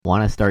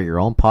Want to start your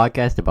own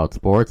podcast about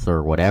sports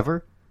or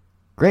whatever?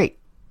 Great.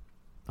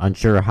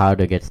 Unsure how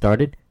to get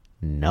started?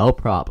 No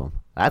problem.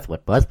 That's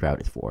what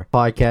Buzzsprout is for.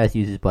 Podcast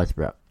uses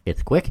Buzzsprout.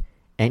 It's quick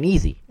and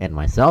easy, and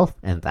myself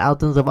and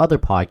thousands of other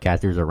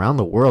podcasters around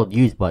the world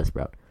use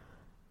Buzzsprout.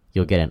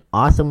 You'll get an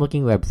awesome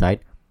looking website,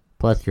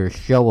 plus your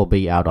show will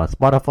be out on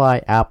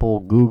Spotify,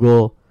 Apple,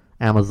 Google,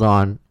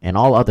 Amazon, and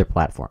all other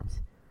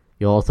platforms.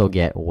 You'll also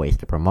get ways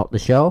to promote the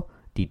show,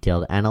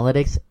 detailed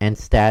analytics and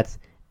stats,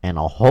 and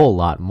a whole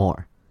lot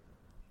more.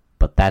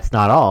 But that's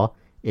not all.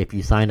 If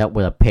you sign up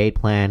with a paid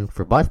plan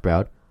for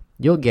Buzzsprout,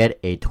 you'll get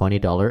a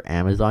 $20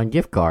 Amazon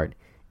gift card,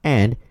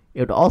 and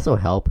it would also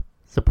help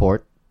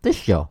support this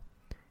show.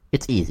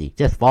 It's easy.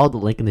 Just follow the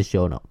link in the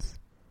show notes.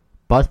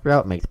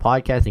 Buzzsprout makes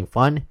podcasting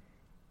fun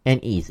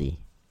and easy.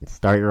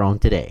 Start your own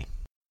today.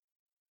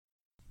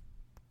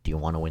 Do you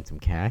want to win some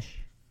cash?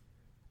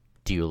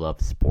 Do you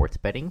love sports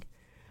betting?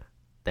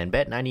 Then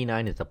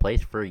Bet99 is the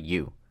place for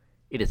you.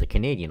 It is a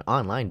Canadian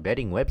online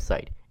betting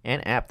website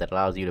and app that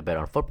allows you to bet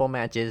on football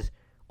matches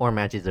or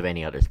matches of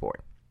any other sport.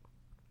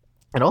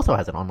 It also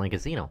has an online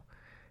casino.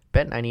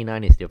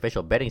 Bet99 is the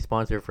official betting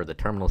sponsor for the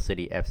Terminal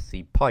City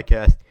FC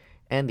podcast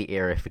and the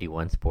Area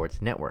 51 Sports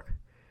Network.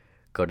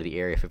 Go to the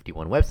Area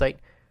 51 website,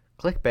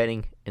 click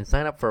betting, and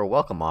sign up for a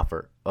welcome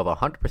offer of a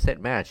 100%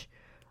 match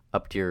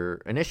up to your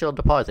initial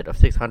deposit of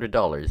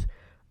 $600,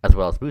 as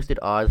well as boosted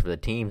odds for the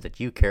teams that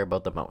you care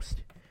about the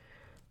most.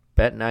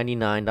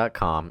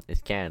 Bet99.com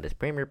is Canada's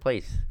premier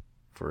place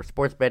for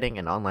sports betting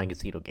and online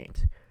casino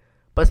games.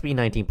 Must be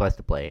 19 plus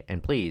to play,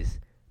 and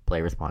please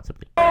play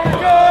responsibly. Here we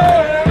go!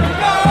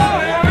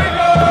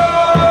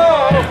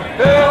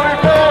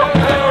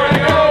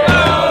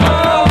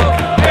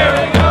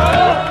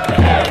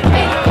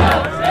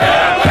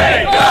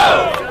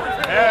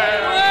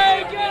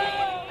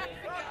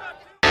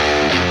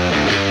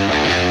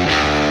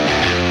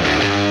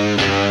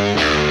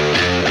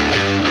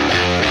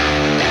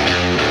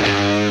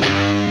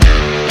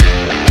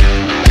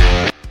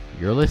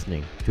 You're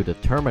listening to the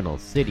Terminal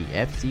City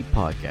FC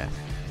podcast,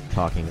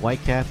 talking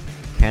Whitecaps,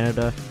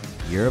 Canada,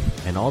 Europe,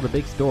 and all the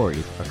big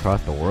stories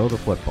across the world of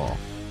football.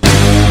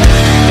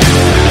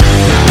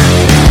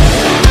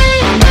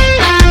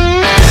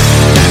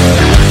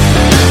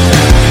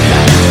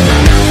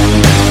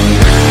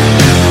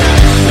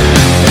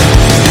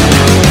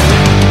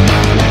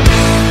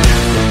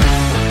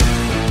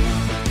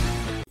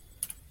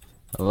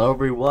 Hello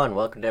everyone,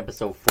 welcome to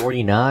episode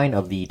 49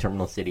 of the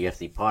Terminal City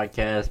FC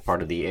podcast,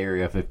 part of the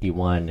Area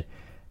 51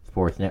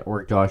 Sports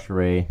Network. Josh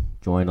Ray,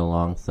 joined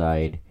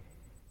alongside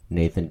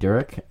Nathan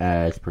Durek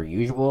as per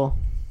usual,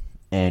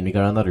 and we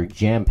got another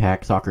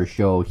jam-packed soccer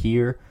show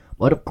here,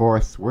 but of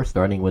course we're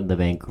starting with the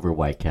Vancouver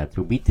Whitecaps,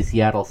 who beat the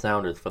Seattle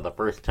Sounders for the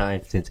first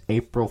time since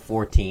April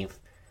 14th,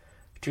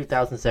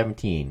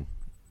 2017,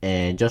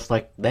 and just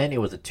like then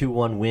it was a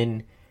 2-1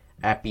 win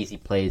at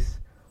BC Place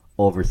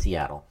over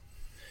Seattle.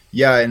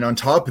 Yeah, and on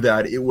top of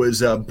that, it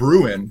was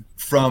Bruin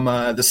from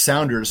the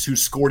Sounders who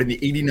scored in the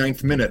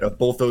 89th minute of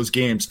both those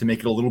games to make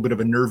it a little bit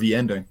of a nervy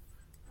ending.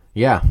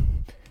 Yeah.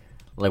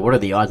 Like, what are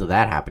the odds of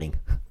that happening?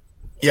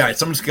 Yeah,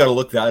 someone's got to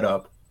look that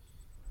up.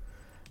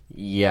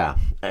 Yeah.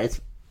 It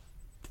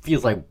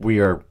feels like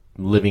we are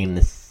living in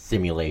this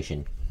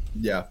simulation.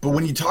 Yeah, but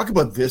when you talk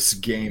about this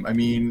game, I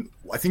mean,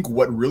 I think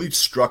what really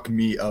struck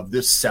me of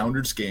this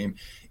Sounders game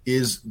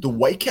is the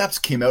Whitecaps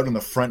came out on the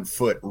front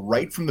foot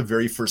right from the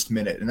very first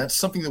minute, and that's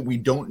something that we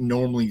don't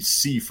normally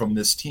see from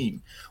this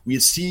team. We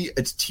see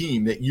a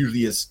team that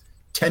usually is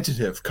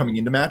tentative coming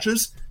into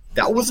matches.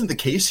 That wasn't the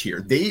case here.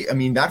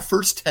 That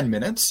first 10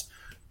 minutes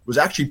was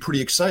actually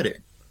pretty exciting.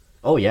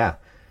 Oh, yeah.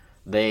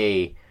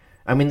 This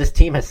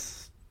team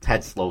has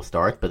had slow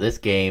starts, but this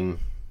game,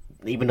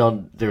 even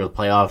though the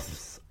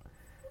playoffs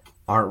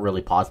aren't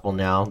really possible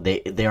now,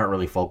 they aren't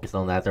really focused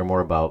on that. They're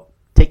more about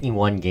taking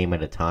one game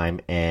at a time,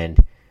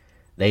 and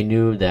they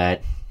knew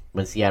that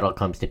when Seattle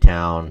comes to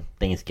town,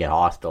 things get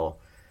hostile,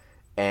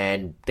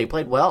 and they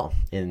played well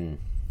in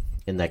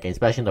that game,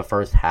 especially in the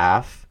first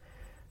half.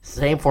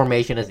 Same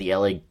formation as the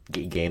LA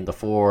game, the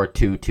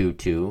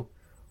 4-2-2-2,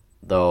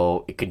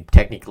 though it could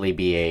technically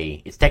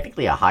be it's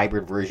technically a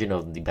hybrid version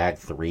of the back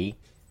three,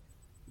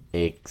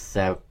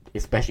 except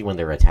especially when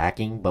they're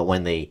attacking, but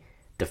when they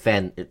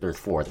defend, there's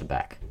four at the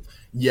back.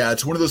 Yeah,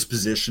 it's one of those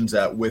positions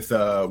that with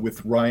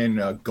Ryan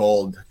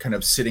Gauld kind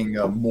of sitting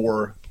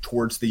more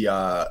towards the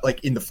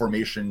in the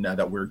formation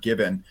that we're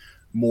given,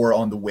 more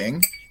on the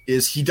wing,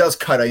 is he does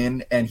cut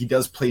in and he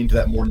does play into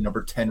that more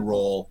number 10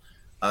 role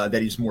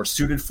that he's more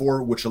suited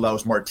for, which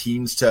allows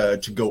Martins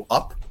to go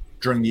up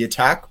during the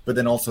attack, but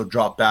then also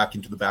drop back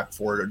into the back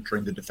four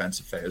during the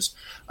defensive phase.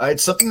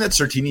 It's something that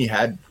Sartini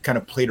had kind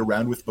of played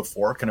around with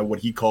before, kind of what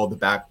he called the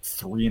back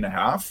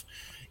 3.5.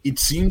 It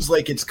seems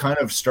like it's kind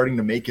of starting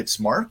to make its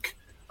mark.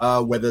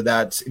 Whether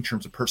that's in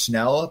terms of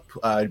personnel,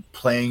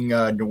 playing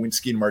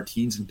Nowinski and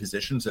Martins in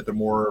positions that they're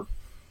more,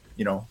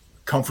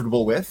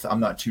 comfortable with, I'm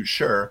not too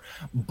sure.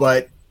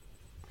 But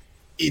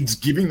it's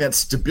giving that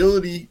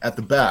stability at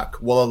the back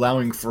while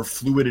allowing for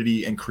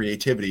fluidity and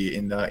creativity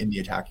in the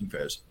attacking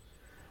phase.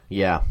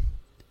 Yeah,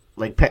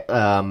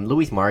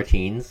 Luis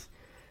Martins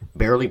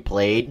barely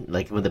played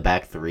like with the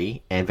back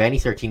three, and Vanni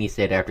Sartini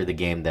said after the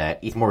game that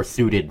he's more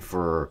suited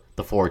for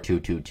the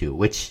 4-2-2-2,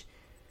 which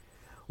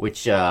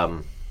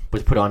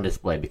was put on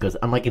display because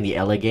unlike in the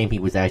LA game, he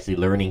was actually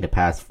learning to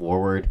pass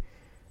forward,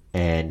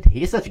 and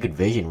he has such a good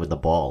vision with the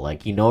ball.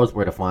 Like he knows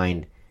where to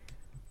find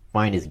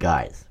his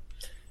guys.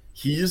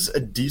 He's a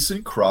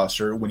decent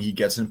crosser when he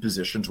gets in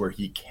positions where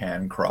he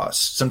can cross.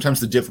 Sometimes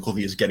the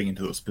difficulty is getting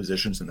into those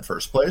positions in the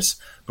first place,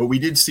 but we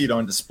did see it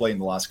on display in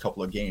the last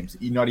couple of games.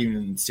 Not even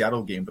in the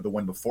Seattle game, but the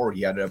one before,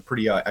 he had a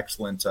pretty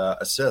excellent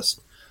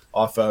assist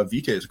off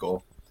Vita's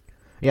goal.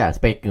 Yeah,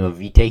 speaking of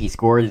Vite, he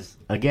scores,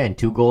 again,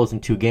 2 goals in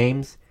 2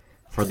 games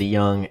for the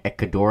young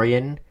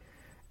Ecuadorian.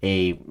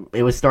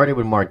 It was started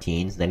with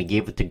Martins, then he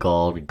gave it to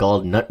Gald.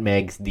 Gald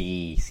nutmegs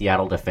the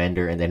Seattle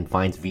defender and then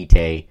finds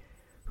Vite,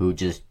 who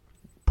just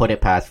put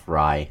it past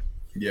Fry.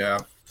 Yeah.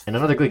 And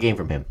another good game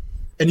from him.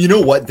 And you know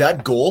what?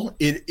 That goal,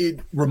 it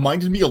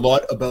reminded me a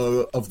lot of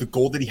the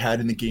goal that he had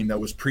in the game that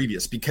was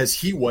previous, because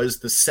he was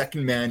the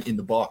second man in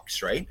the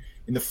box, right?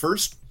 In the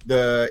first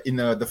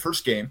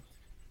game,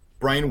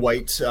 Brian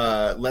White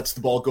lets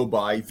the ball go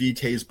by.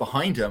 Vita's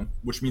behind him,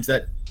 which means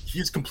that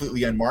he's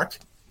completely unmarked.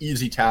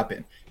 Easy tap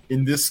in.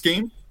 In this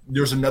game,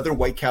 there's another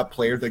Whitecap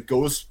player that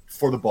goes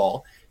for the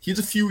ball. He's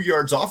a few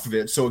yards off of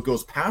it, so it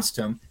goes past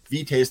him.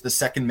 Vita's the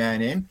second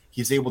man in.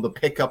 He's able to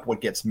pick up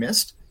what gets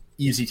missed.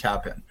 Easy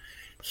tap in.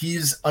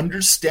 He's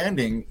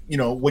understanding,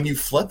 when you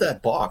flood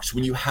that box,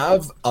 when you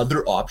have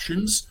other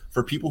options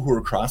for people who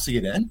are crossing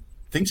it in,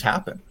 things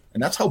happen.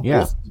 And that's how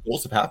both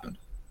goals have happened.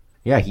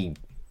 Yeah, he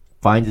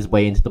finds his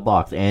way into the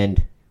box.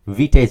 And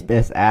Vita's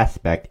best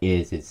aspect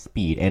is his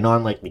speed. And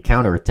on the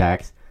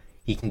counterattacks,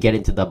 he can get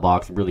into the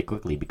box really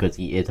quickly because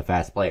he is a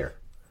fast player.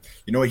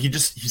 You know what? He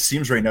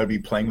seems right now to be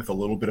playing with a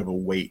little bit of a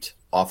weight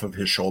off of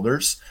his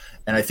shoulders.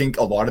 And I think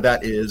a lot of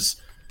that is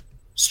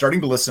starting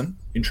to listen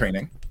in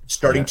training,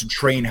 starting to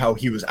train how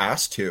he was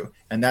asked to.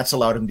 And that's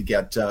allowed him to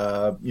get,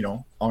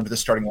 onto the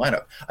starting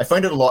lineup. I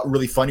find it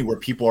really funny where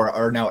people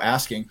are now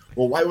asking,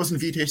 well, why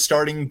wasn't Vite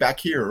starting back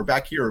here or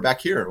back here or back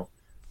here?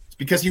 It's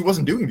because he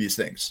wasn't doing these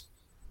things.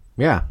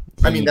 Yeah.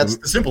 That's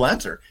the simple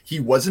answer. He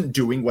wasn't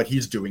doing what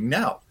he's doing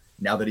now.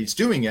 Now that he's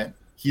doing it,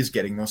 he's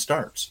getting those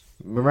starts.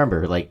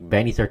 Remember,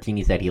 Vanni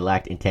Sartini said he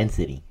lacked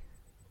intensity.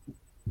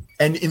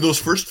 And in those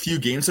first few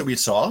games that we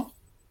saw,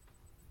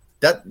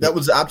 that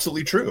was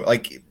absolutely true.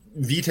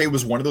 Vite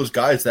was one of those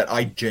guys that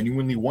I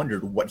genuinely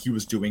wondered what he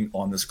was doing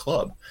on this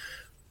club.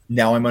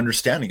 Now I'm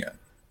understanding it.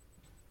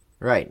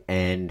 Right,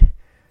 and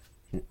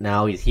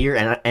now he's here,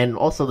 and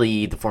also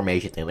the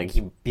formation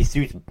thing.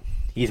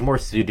 He's more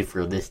suited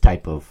for this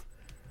type of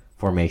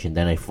formation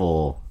than a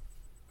full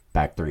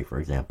back three, for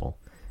example.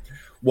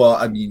 Well,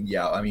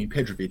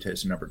 Pedro Vite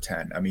is number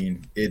 10.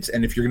 And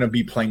if you're going to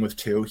be playing with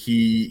two,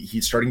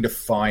 he's starting to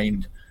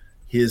find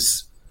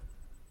his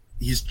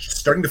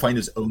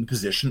own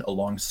position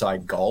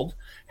alongside Gald.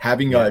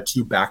 Having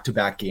 2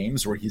 back-to-back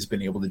games where he's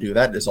been able to do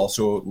that is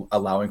also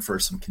allowing for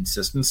some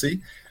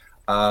consistency.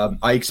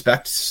 I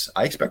expect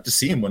to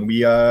see him when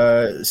we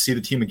see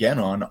the team again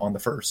on the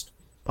 1st.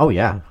 Oh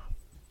yeah,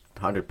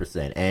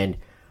 100%. And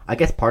I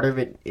guess part of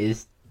it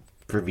is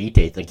for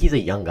Vite. He's a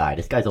young guy.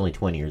 This guy's only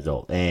 20 years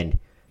old, and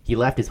he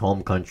left his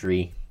home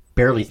country,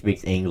 barely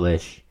speaks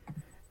English,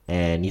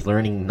 and he's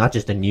learning not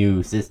just a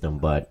new system,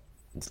 but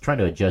he's trying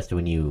to adjust to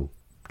a new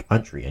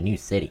country, a new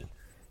city.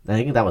 And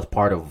I think that was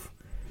part of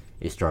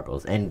his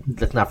struggles. And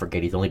let's not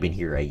forget, he's only been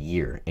here a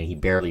year, and he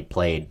barely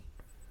played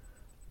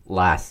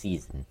last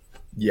season.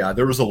 Yeah,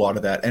 there was a lot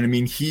of that. And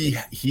he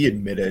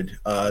admitted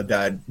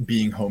that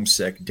being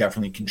homesick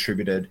definitely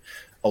contributed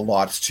a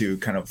lot to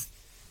kind of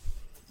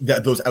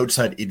those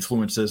outside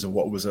influences of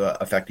what was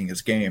affecting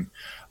his game.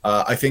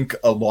 I think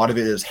a lot of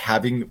it is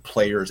having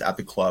players at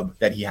the club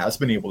that he has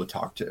been able to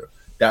talk to.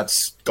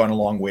 That's gone a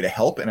long way to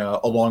help, and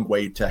a long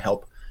way to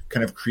help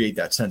kind of create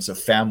that sense of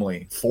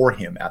family for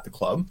him at the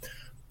club.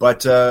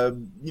 But,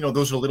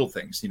 those are little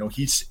things.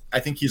 I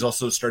think he's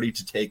also starting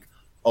to take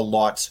a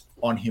lot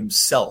on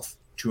himself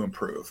to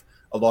improve.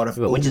 A lot of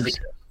which is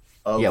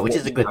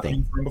a good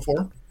thing.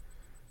 Before.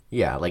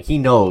 Yeah, he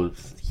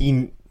knows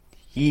he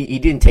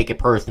didn't take it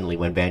personally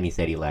when Vanni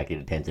said he lacked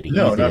intensity. He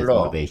used it as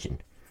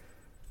motivation.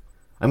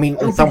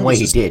 In some way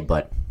he did,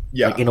 but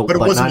but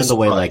not in the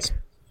way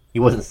he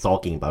wasn't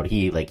sulking about it.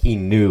 He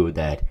knew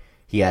that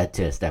he had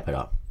to step it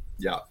up.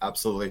 Yeah,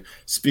 absolutely.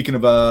 Speaking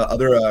of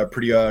other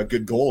pretty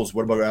good goals,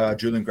 what about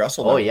Julian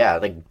Gressel? Oh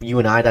yeah, you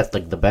and I, that's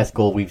the best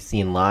goal we've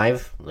seen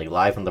live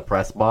from the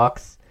press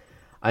box.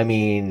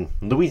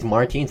 Luis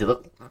Martins, it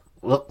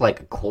looked like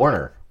a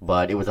corner,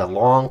 but it was a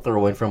long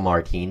throw in from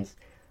Martins.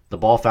 The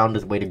ball found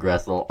its way to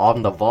Gressel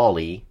on the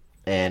volley,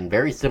 and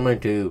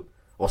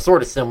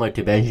sort of similar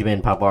to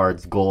Benjamin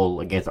Pavard's goal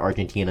against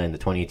Argentina in the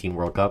 2018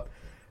 World Cup.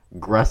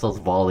 Gressel's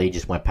volley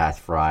just went past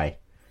Fry,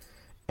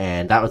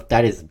 and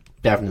that is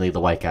definitely the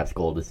Whitecaps'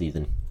 goal this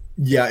season.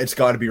 Yeah, it's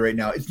got to be right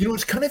now.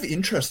 It's kind of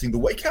interesting. The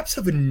Whitecaps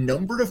have a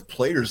number of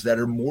players that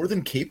are more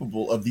than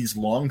capable of these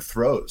long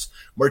throws.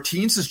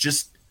 Martins is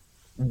just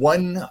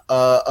one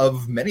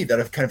of many that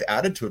have kind of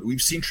added to it.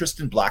 We've seen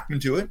Tristan Blackman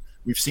do it.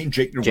 We've seen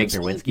Jake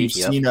Nerwinski. We've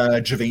seen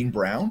Javane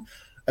Brown.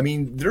 I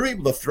mean, they're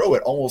able to throw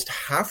it almost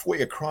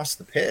halfway across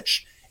the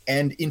pitch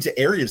and into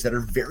areas that are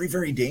very,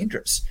 very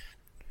dangerous.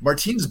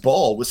 Martin's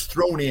ball was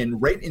thrown in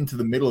right into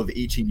the middle of the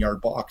 18-yard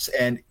box,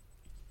 and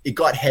it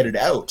got headed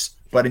out.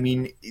 But, I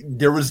mean,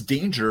 there was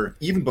danger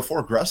even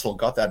before Gressel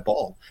got that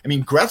ball. I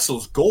mean,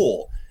 Gressel's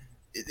goal,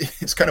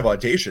 it's kind of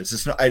audacious.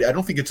 It's not. I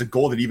don't think it's a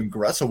goal that even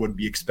Gressel would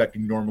be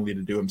expecting normally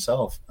to do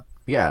himself.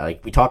 Yeah,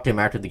 like we talked to him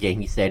after the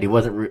game. He said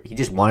he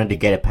just wanted to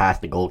get it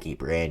past the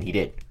goalkeeper, and he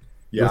did.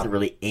 He wasn't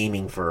really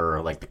aiming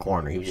for like the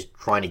corner. He was just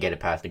trying to get it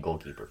past the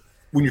goalkeeper.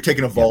 When you're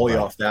taking a volley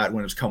off that,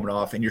 when it's coming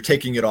off, and you're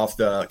taking it off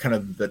the kind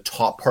of the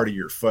top part of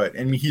your foot,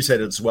 and he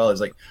said it as well,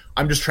 is like,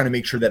 I'm just trying to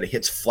make sure that it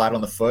hits flat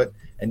on the foot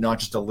and not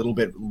just a little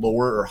bit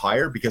lower or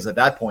higher, because at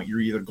that point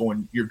you're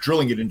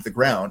drilling it into the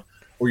ground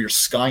or you're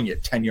skying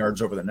it 10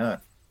 yards over the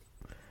net.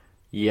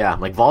 Yeah,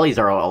 like volleys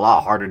are a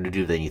lot harder to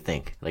do than you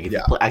think. Like if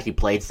you actually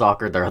played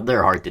soccer,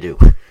 they're hard to do.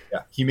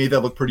 Yeah, he made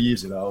that look pretty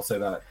easy, though. I'll say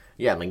that.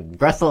 Yeah, like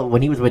Gressel,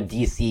 when he was with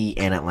DC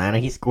and Atlanta,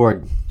 he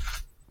scored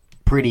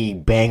pretty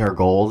banger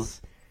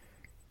goals,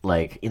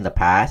 like in the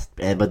past.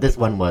 But this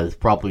one was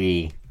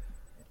probably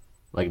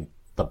like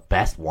the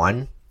best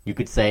one you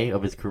could say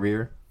of his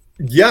career.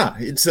 Yeah,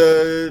 it's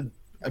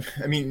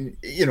I mean,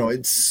 you know,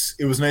 it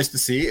was nice to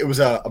see. It was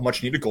a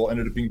much needed goal.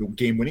 Ended up being the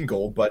game winning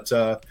goal, but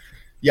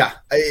yeah,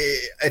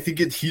 I think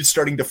he's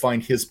starting to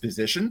find his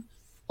position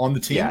on the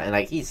team. Yeah, and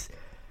like he's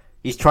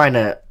trying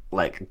to,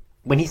 like,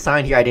 when he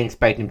signed here, I didn't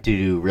expect him to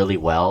do really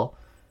well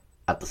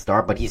at the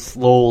start, but he's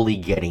slowly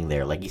getting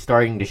there. Like, he's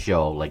starting to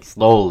show, like,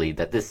 slowly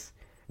that this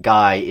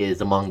guy is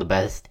among the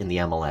best in the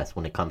MLS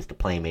when it comes to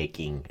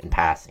playmaking and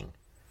passing.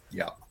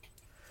 Yeah.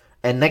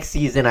 And next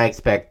season, I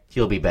expect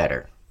he'll be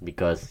better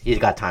because he's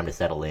got time to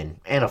settle in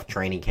and a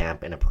training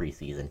camp and a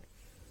preseason.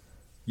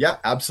 Yeah,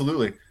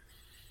 absolutely.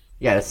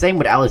 Yeah, the same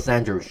with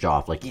Alessandro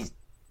Schaff. Like, he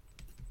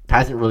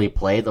hasn't really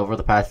played over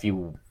the past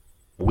few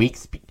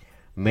weeks,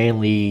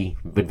 mainly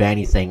with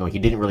Vanny saying, he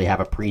didn't really have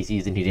a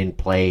preseason. He didn't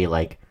play,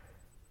 like,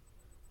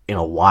 in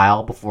a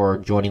while before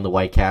joining the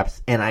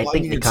Whitecaps. And I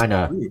think they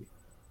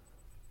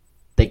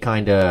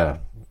kind of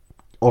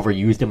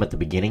overused him at the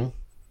beginning.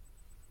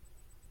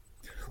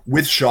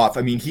 With Schaff,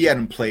 I mean, he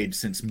hadn't played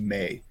since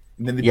May.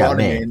 And then they brought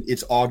him in.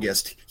 It's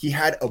August. He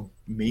had a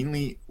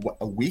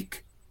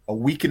week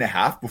and a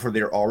half before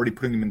they were already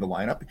putting him in the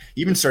lineup.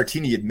 Even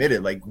Sartini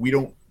admitted, like, we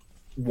don't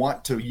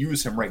want to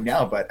use him right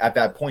now, but at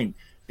that point,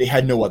 they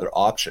had no other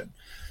option.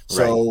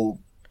 So,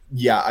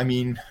 yeah, I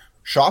mean,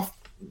 Schaff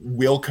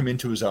will come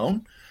into his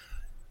own.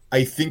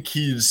 I think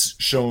he's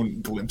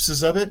shown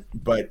glimpses of it,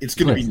 but it's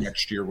going to be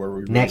next year where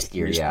we next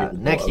year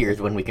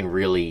is when we can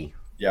really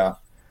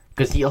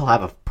because he'll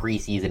have a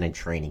preseason and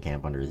training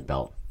camp under his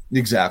belt.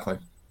 Exactly.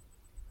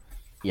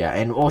 Yeah,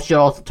 and we should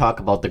also talk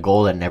about the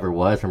goal that never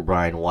was from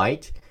Brian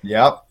White.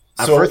 Yep.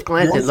 At first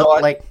glance, it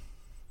looked like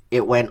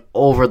it went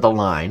over the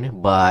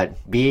line, but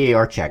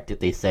VAR checked it.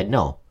 They said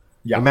no.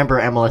 Yep.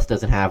 Remember, MLS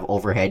doesn't have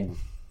overhead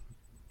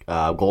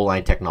goal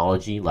line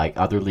technology like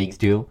other leagues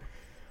do.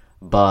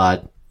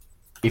 But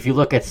if you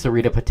look at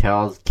Sarita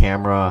Patel's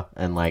camera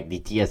and like the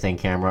TSN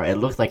camera, it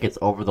looks like it's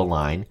over the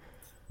line.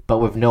 But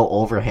with no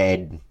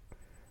overhead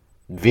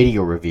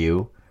video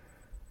review,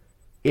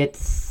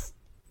 it's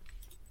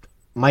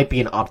might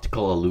be an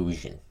optical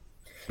illusion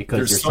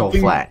because you're so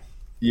flat.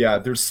 Yeah,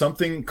 there's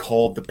something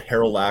called the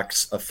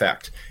parallax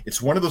effect.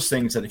 It's one of those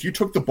things that if you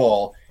took the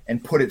ball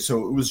and put it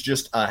so it was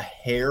just a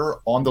hair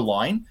on the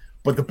line,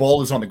 but the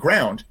ball is on the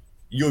ground,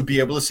 you would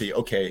be able to see,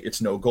 okay,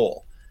 it's no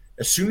goal.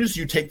 As soon as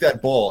you take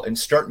that ball and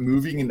start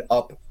moving it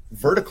up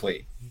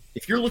vertically,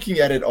 if you're looking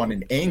at it on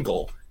an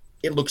angle,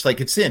 it looks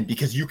like it's in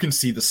because you can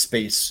see the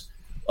space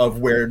of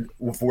where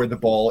the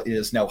ball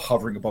is now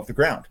hovering above the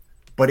ground.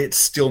 But it's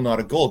still not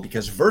a goal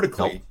because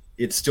vertically,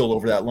 it's still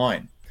over that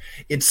line.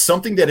 It's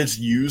something that is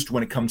used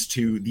when it comes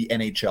to the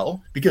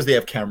NHL because they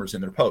have cameras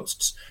in their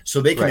posts.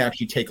 So they can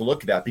actually take a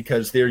look at that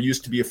because there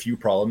used to be a few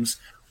problems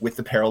with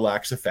the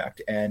parallax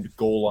effect and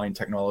goal line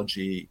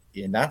technology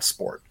in that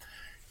sport.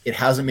 It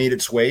hasn't made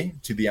its way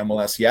to the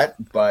MLS yet,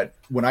 but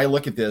when I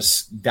look at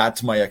this,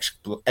 that's my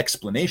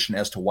explanation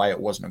as to why it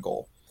wasn't a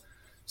goal.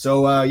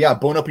 So,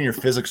 bone up in your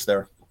physics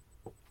there.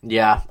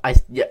 Yeah,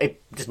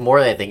 just more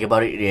than I think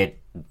about it,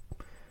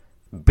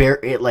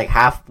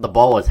 the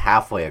ball was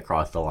halfway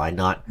across the line,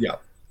 not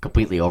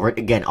completely over it.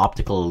 Again,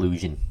 optical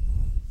illusion.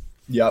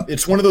 Yeah,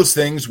 it's one of those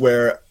things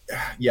where,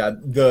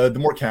 the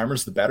more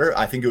cameras, the better.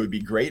 I think it would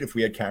be great if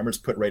we had cameras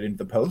put right into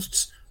the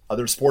posts.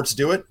 Other sports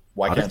do it.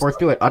 Why can't other sports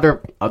do it?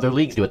 Other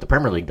leagues do it. The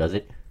Premier League does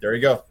it. There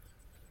you go.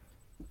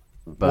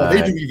 But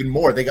they do even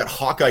more. They got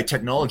Hawkeye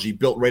technology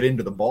built right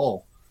into the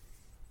ball.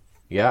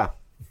 Yeah.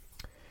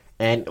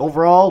 And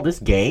overall, this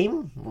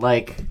game,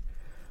 like,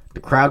 the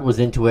crowd was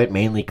into it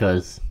mainly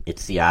because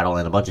it's Seattle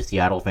and a bunch of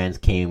Seattle fans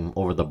came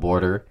over the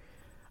border.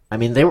 I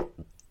mean, they were,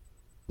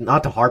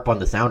 not to harp on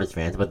the Sounders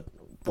fans, but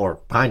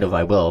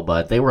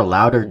they were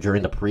louder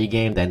during the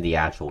pregame than the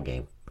actual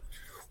game.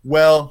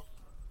 Well,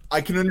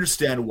 I can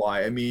understand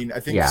why. I mean, I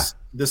think Yeah.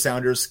 the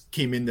Sounders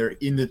came in there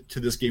to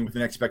this game with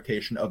an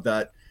expectation of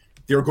that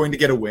they were going to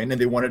get a win, and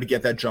they wanted to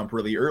get that jump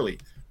really early.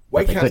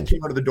 But they Whitecaps couldn't.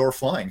 came out of the door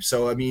flying,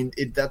 so I mean,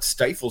 that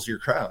stifles your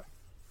crowd.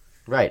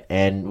 Right,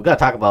 and we got to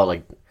talk about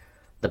like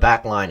the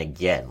back line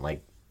again.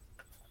 Like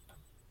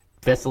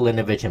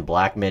Veselinovic and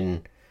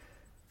Blackman,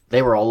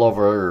 they were all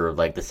over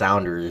like the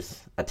Sounders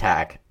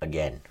attack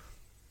again,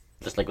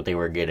 just like what they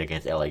were getting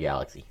against LA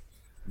Galaxy.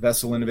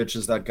 Veselinovic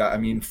is that guy. I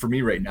mean, for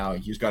me right now,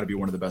 he's got to be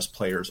one of the best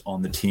players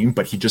on the team,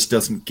 but he just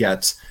doesn't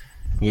get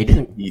He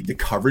didn't. the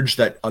coverage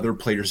that other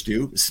players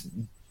do.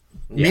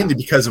 Yeah. Mainly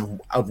because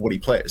of what he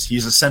plays.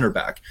 He's a center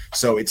back,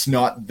 so it's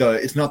not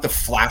the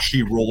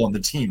flashy role on the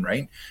team,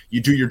 right?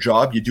 You do your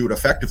job, you do it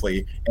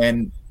effectively,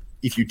 and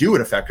if you do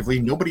it effectively,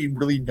 nobody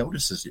really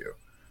notices you.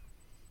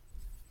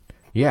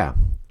 Yeah,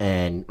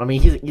 and I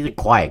mean he's a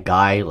quiet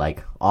guy.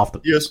 Like off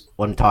the Yes.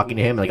 when talking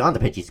to him, like on the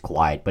pitch he's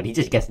quiet, but he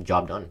just gets the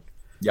job done.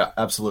 Yeah,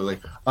 absolutely.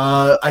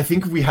 I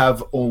think we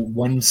have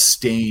one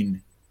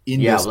stain in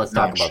Yeah, this. let's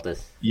match. talk about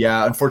this.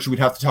 Yeah, unfortunately,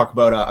 we'd have to talk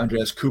about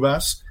Andreas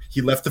Kubas. He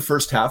left the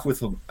first half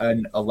with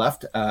a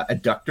left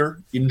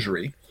adductor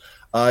injury.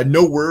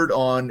 No word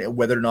on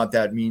whether or not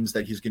that means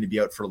that he's going to be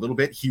out for a little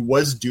bit. He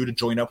was due to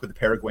join up with the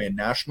Paraguayan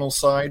national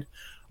side.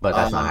 But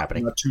that's not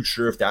happening. I'm not too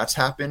sure if that's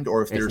happened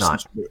or if It's there's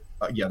not. some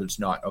yeah, there's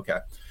not. Okay.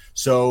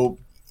 So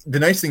the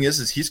nice thing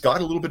is he's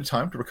got a little bit of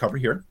time to recover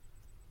here.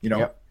 You know,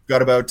 Yep.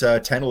 got about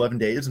 10, 11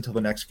 days until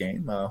the next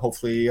game.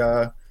 Hopefully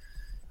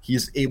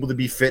he's able to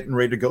be fit and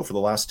ready to go for the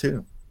last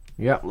two.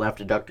 Yeah, left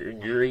adductor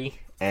injury,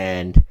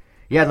 and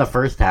yeah, in the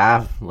first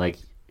half, like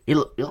he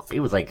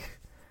was like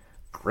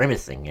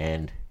grimacing,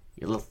 and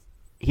he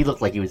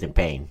looked like he was in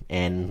pain,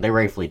 and they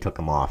rightfully took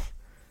him off.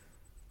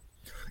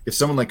 If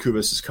someone like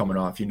Kubas is coming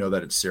off, you know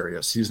that it's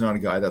serious. He's not a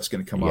guy that's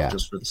going to come Yeah. off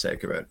just for the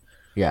sake of it.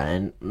 Yeah,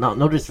 and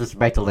no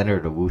disrespect to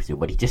Leonard Owusu,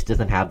 but he just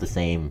doesn't have the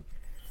same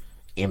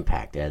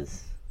impact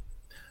as.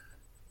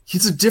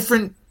 He's a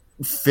different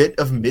fit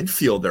of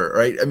midfielder,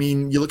 right? I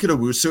mean, you look at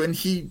Owusu, and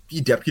he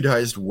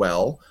deputized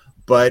well,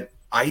 but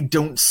I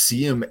don't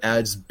see him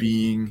as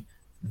being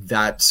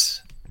that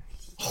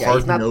Yeah,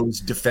 he's not-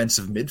 hard-nosed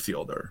defensive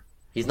midfielder.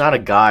 He's not a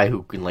guy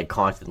who can like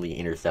constantly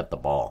intercept the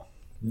ball,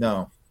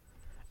 No.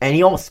 and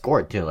he almost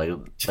scored too. Like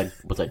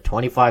was like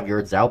 25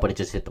 yards out, but it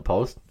just hit the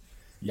post.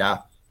 Yeah.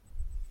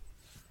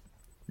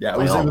 Yeah, it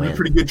By was, all it was a means.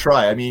 pretty good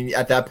try. I mean,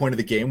 at that point of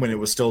the game when it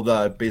was still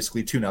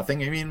basically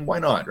 2-0, I mean, why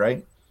not,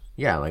 right?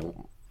 Yeah, like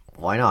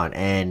why not?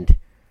 And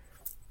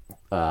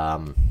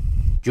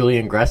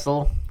Julian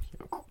Gressel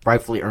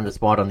rightfully earned a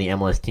spot on the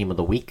MLS Team of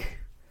the Week.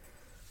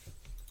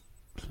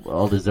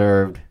 Well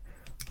deserved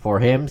for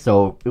him.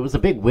 So it was a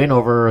big win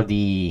over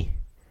the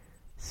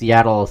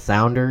Seattle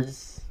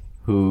Sounders,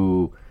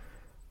 who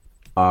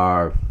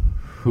the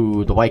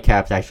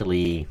Whitecaps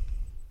actually,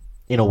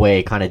 in a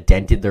way, kind of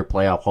dented their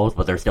playoff hopes,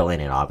 but they're still in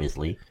it,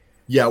 obviously.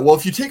 Yeah, well,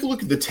 if you take a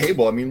look at the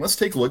table, I mean, let's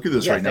take a look at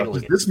this Yeah, right now. take a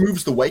look Because this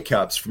moves the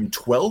Whitecaps from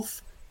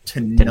 12th to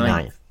To 9th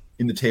ninth.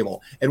 in the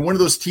table. And one of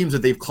those teams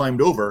that they've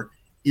climbed over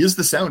is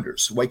the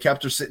Sounders.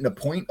 Whitecaps are sitting a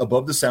point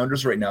above the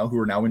Sounders right now, who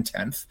are now in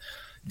 10th.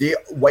 The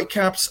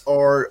Whitecaps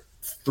are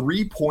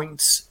 3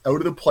 points out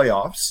of the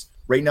playoffs.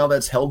 Right now,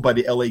 that's held by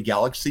the LA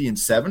Galaxy in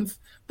 7th,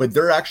 but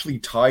they're actually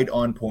tied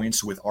on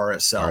points with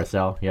RSL.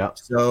 RSL, yeah.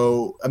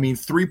 So, I mean,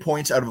 3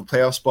 points out of a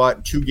playoff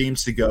spot, 2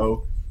 games to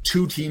go,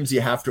 2 teams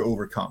you have to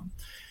overcome.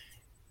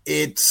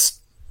 It's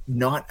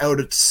not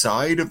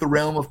outside of the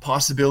realm of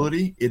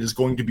possibility. It is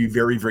going to be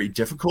very, very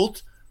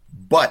difficult.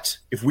 But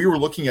if we were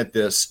looking at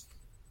this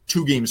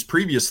 2 games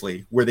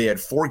previously, where they had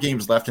 4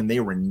 games left and they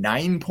were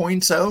 9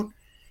 points out,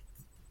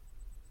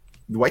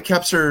 the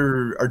Whitecaps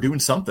are doing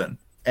something.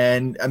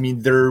 And, I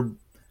mean, they're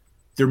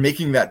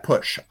making that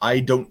push. I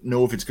don't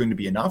know if it's going to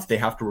be enough. They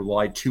have to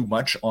rely too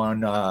much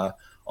on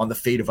the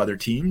fate of other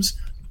teams.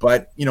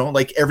 But, you know,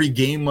 like every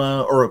game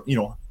or, you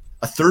know,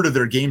 a third of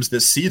their games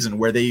this season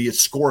where they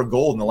score a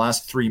goal in the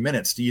last 3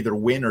 minutes to either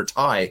win or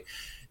tie,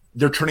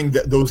 they're turning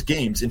those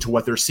games into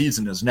what their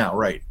season is now,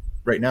 right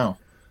now.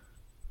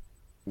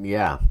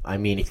 Yeah, I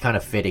mean, it's kind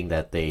of fitting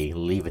that they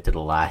leave it to the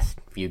last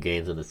few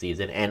games of the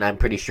season, and I'm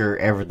pretty sure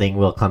everything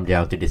will come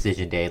down to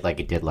decision day like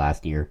it did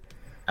last year.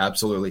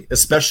 Absolutely.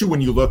 Especially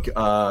when you look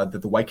that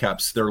the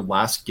Whitecaps, their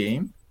last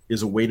game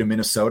is away to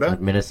Minnesota.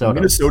 Minnesota.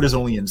 Minnesota's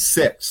only in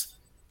 6th.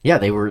 Yeah,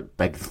 they were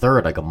like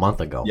third like a month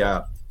ago.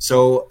 Yeah.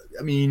 So,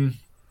 I mean,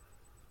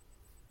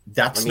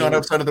 that's not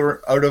outside of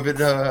out of it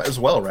as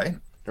well, right?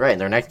 Right,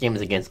 and their next game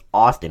is against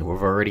Austin, who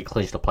have already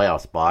clinched a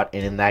playoff spot,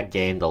 and in that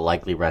game they'll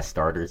likely rest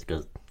starters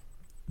because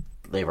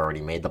they've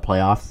already made the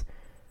playoffs.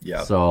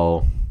 Yeah.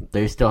 So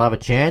they still have a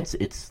chance.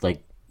 It's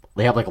like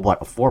they have like a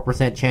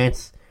 4%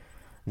 chance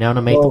now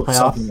to make the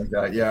playoffs. Something like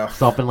that, yeah.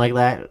 Something like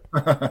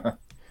that.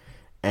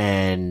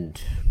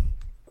 And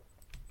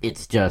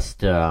it's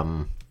just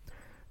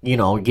you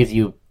know, it gives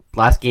you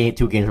last game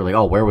 2 games were like,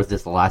 oh, where was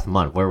this the last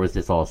month? Where was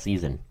this all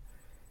season?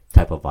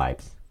 Type of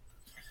vibes.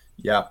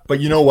 Yeah, but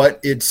you know what?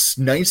 It's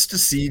nice to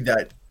see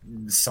that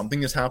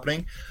something is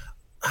happening.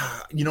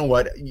 You know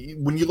what?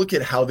 When you look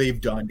at how they've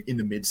done in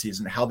the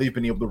midseason, how they've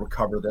been able to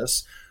recover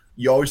this,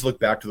 you always look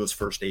back to those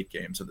first 8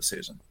 games of the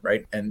season,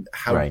 right? And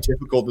how Right.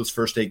 difficult those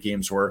first 8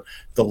 games were,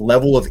 the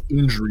level of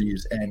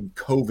injuries and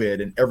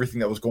COVID and everything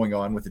that was going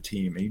on with the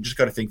team. And you just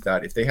got to think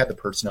that if they had the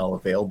personnel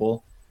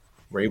available,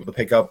 were able to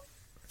pick up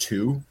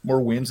 2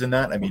 more wins in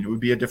that, I mean, it would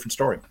be a different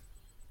story.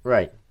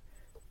 Right.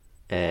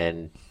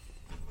 And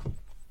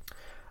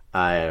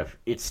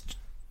it's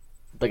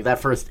like that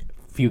first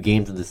few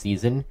games of the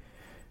season,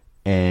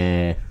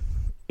 and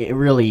it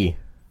really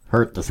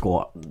hurt the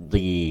squad,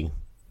 the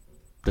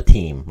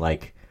team.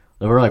 Like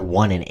they were like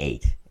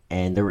 1-8,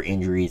 and there were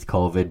injuries,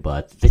 COVID,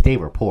 but they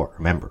were poor.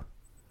 Remember?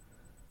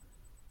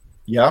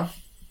 Yeah.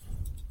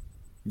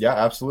 Yeah,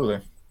 absolutely.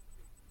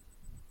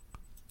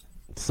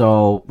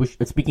 So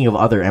speaking of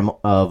other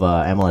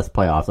MLS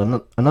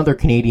playoffs, another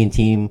Canadian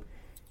team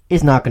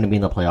is not going to be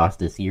in the playoffs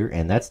this year,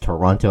 and that's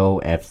Toronto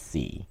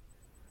FC.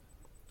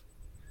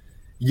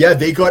 Yeah,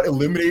 they got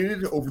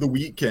eliminated over the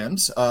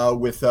weekend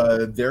with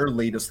their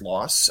latest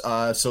loss.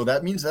 So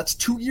that means that's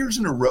 2 years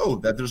in a row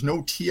that there's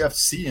no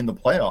TFC in the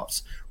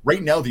playoffs.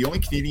 Right now, the only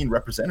Canadian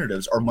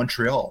representatives are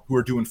Montreal, who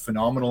are doing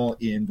phenomenal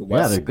in the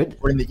West. Yeah, they're good.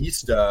 Or in the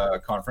East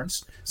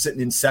Conference,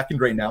 sitting in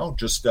second right now,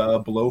 just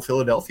below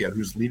Philadelphia,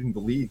 who's leading the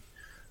league,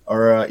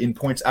 are in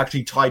points,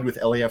 actually tied with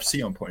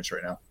LAFC on points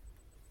right now.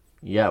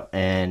 Yep,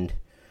 and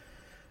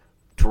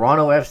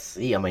Toronto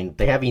FC, I mean,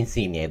 they have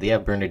Insigne, they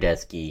have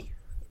Bernardeschi,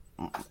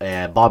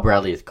 and Bob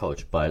Bradley is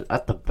coach, but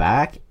at the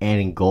back and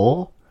in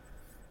goal,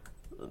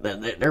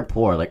 they're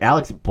poor. Like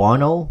Alex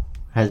Bono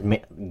has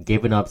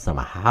given up some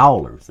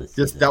howlers this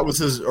season. That was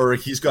his, or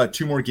he's got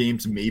 2 more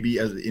games maybe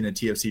as in a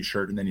TFC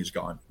shirt, and then he's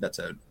gone. That's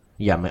it.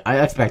 Yeah, I mean,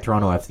 I expect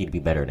Toronto FC to be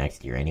better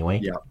next year anyway.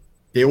 Yeah,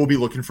 they will be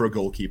looking for a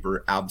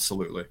goalkeeper,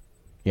 absolutely.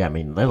 Yeah, I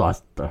mean, they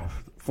lost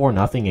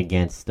 4-0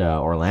 against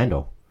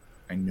Orlando.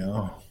 I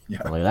know.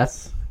 Yeah, like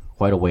that's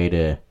quite a way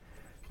to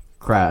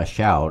crash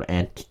out.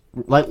 And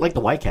like the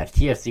Whitecaps,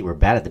 TFC were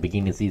bad at the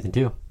beginning of the season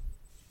too.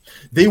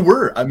 They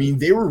were. I mean,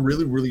 they were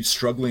really, really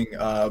struggling.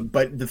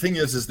 But the thing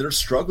is their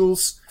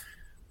struggles,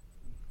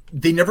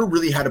 they never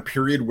really had a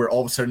period where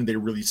all of a sudden they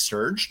really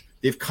surged.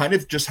 They've kind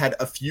of just had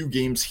a few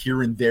games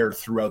here and there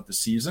throughout the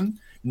season.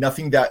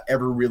 Nothing that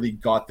ever really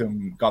got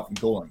them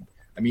going.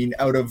 I mean,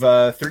 out of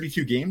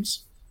 32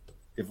 games,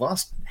 they've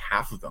lost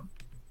half of them,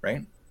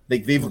 right?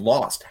 They've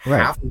lost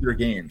half of their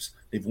games.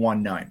 They've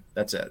won 9.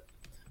 That's it.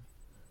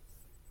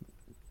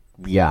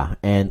 Yeah,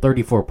 and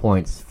 34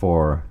 points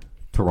for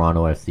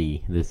Toronto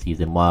FC this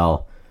season,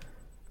 while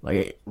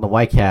like the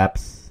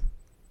Whitecaps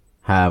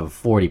have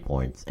 40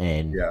 points,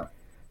 and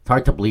it's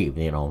hard to believe,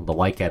 the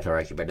Whitecaps are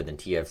actually better than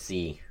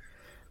TFC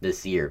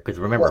this year. Because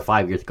remember,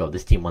 5 years ago,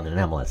 this team won an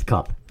MLS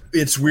Cup.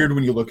 It's weird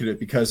when you look at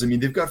it because, I mean,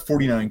 they've got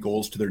 49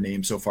 goals to their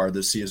name so far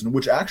this season,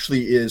 which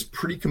actually is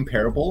pretty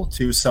comparable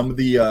to some of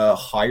the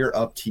higher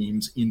up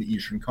teams in the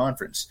Eastern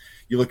Conference.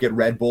 You look at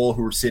Red Bull,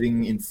 who are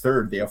sitting in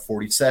third. They have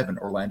 47.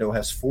 Orlando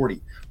has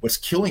 40. What's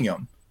killing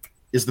them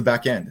is the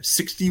back end.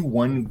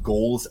 61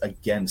 goals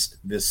against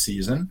this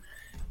season.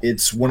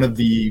 It's one of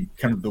the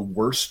kind of the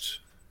worst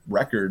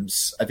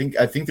records. I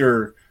think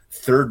they're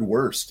third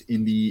worst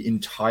in the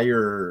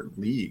entire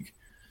league.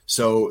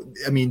 So,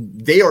 I mean,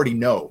 they already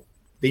know.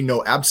 They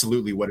know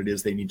absolutely what it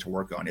is they need to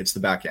work on. It's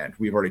the back end.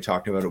 We've already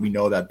talked about it. We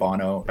know that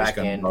Bono is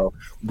going to go.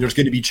 There's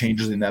going to be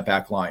changes in that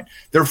back line.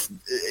 They're,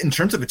 in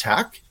terms of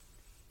attack,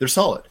 they're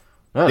solid.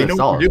 Oh, they know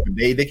what they're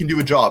doing. They can do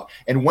a job.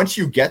 And once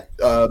you get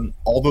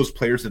all those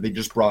players that they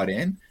just brought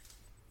in,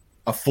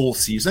 a full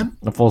season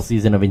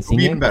of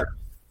Insigne, even better.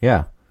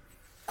 Yeah.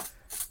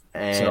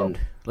 And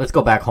let's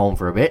go back home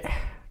for a bit.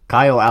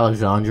 Caio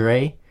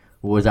Alexandre,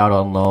 who was out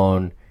on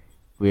loan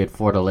with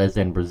Fortaleza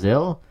in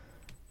Brazil.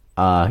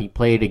 He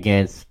played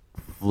against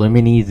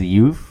Fluminense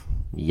Youth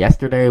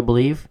yesterday, I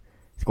believe.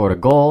 Scored a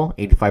goal,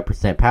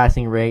 85%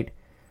 passing rate,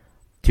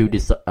 2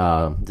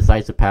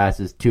 decisive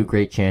passes, 2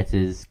 great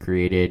chances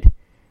created,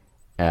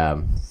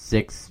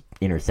 6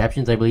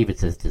 interceptions, I believe. It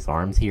says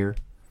disarms here.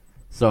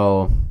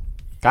 So,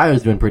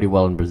 Caio's doing pretty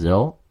well in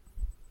Brazil.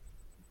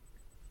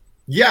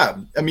 Yeah,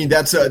 I mean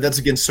that's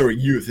against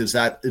youth. That's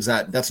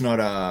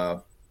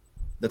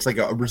like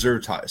a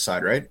reserve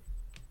side, right?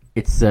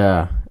 It's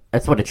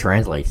that's what it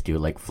translates to,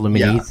 like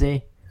Fluminense. Yeah.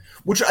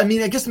 Which, I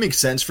mean, I guess it makes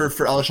sense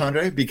for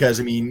Alexandre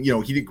because, I mean,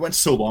 he went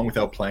so long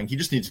without playing. He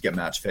just needs to get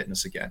match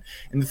fitness again.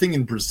 And the thing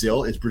in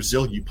Brazil is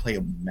you play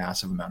a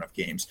massive amount of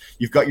games.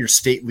 You've got your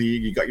state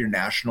league, you've got your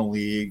national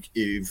league.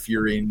 If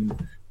you're in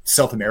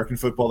South American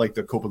football, like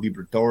the Copa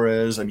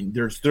Libertadores, I mean,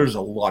 there's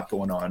a lot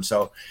going on.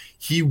 So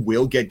he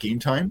will get game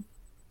time.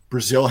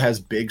 Brazil has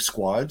big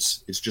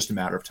squads. It's just a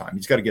matter of time.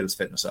 He's got to get his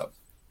fitness up.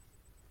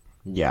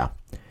 Yeah.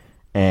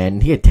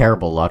 And he had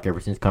terrible luck ever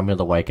since coming to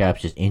the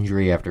Whitecaps, just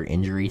injury after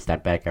injury,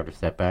 setback after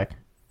setback.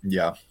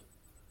 Yeah.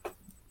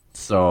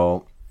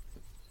 So,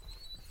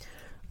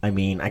 I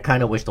mean, I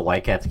kind of wish the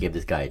Whitecaps gave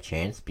this guy a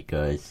chance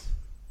because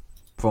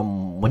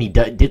from when he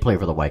did play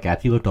for the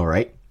Whitecaps, he looked all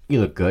right. He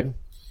looked good.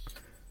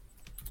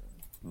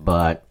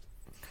 But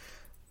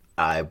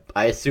I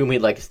assume he'd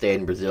like to stay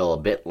in Brazil a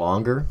bit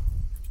longer.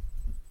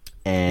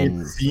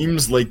 And it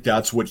seems like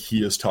that's what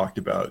he has talked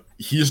about.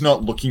 He's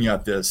not looking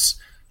at this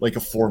like a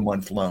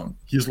 4-month loan.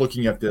 He's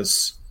looking at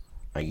this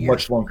A year,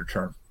 much longer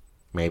term.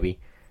 maybe.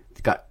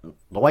 It's got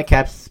the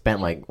Whitecaps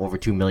spent like over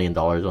 $2 million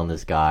on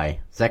this guy.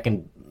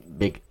 Second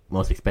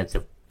most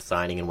expensive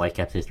signing in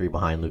Whitecaps history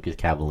behind Lucas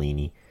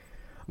Cavallini.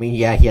 I mean,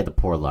 yeah, he had the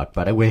poor luck,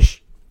 but I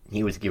wish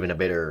he was given a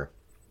better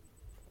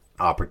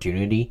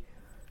opportunity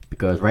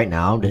because right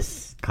now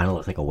this kind of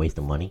looks like a waste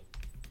of money.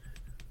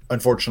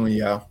 Unfortunately,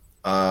 yeah.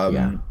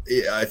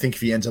 I think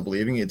if he ends up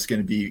leaving, it's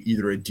going to be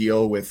either a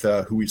deal with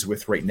who he's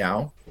with right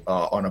now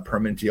on a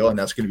permanent deal, and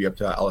that's going to be up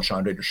to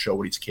Alexandre to show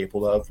what he's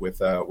capable of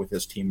with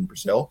his team in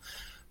Brazil.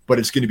 But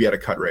it's going to be at a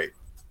cut rate.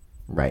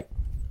 Right.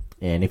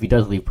 And if he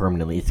does leave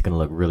permanently, it's going to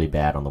look really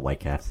bad on the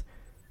Whitecaps.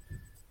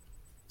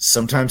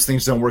 Sometimes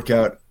things don't work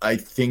out. I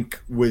think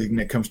when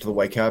it comes to the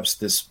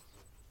Whitecaps,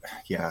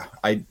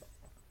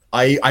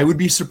 I would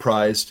be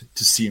surprised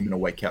to see him in a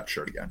Whitecap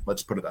shirt again.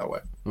 Let's put it that way.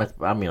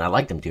 I mean, I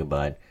liked him too,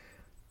 but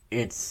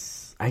I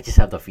just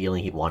have the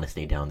feeling he'd want to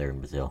stay down there in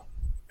Brazil.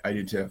 I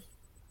do too.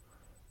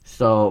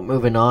 So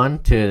moving on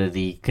to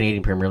the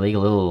Canadian Premier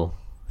League,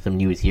 some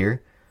news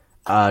here.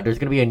 There's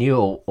going to be a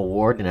new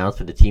award announced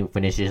for the team who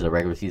finishes the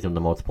regular season with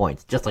the most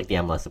points, just like the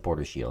MLS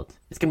Supporters Shield.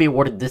 It's going to be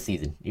awarded this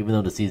season, even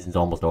though the season's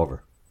almost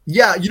over.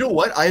 Yeah, you know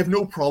what? I have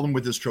no problem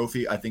with this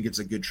trophy. I think it's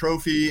a good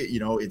trophy. You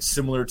know, it's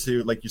similar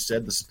to, like you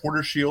said, the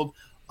Supporters Shield.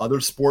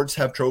 Other sports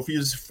have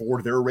trophies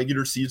for their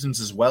regular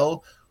seasons as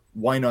well.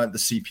 Why not the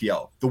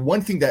CPL? The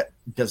one thing that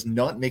does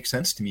not make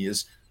sense to me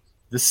is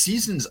the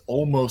season's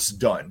almost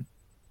done.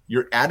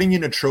 You're adding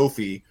in a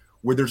trophy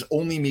where there's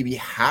only maybe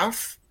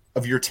half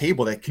of your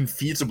table that can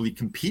feasibly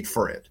compete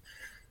for it.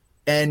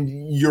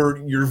 And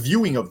your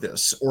viewing of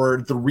this,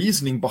 or the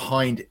reasoning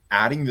behind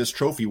adding this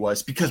trophy,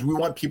 was because we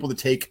want people to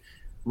take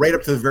right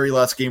up to the very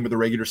last game of the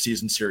regular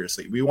season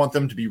seriously. We want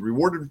them to be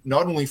rewarded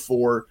not only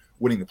for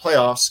winning the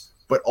playoffs,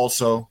 but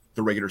also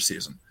the regular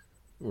season.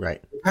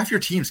 Right. Half your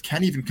teams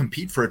can't even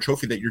compete for a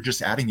trophy that you're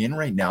just adding in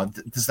right now.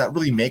 Does that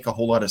really make a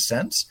whole lot of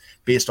sense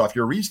based off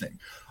your reasoning?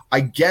 I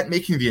get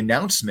making the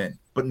announcement,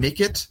 but make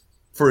it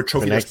for a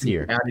trophy that's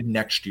added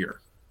next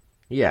year.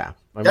 Yeah.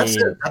 That's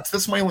it.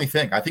 That's my only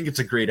thing. I think it's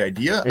a great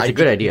idea. It's a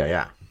good idea,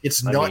 yeah.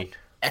 It's not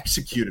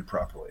executed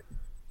properly.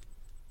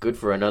 Good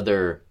for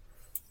another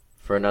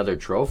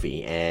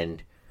trophy,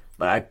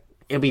 but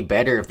it'd be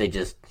better if they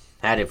just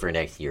had it for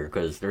next year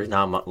because there's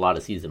not a lot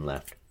of season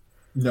left.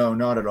 No,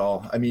 not at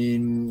all. I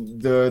mean,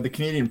 the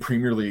Canadian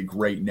Premier League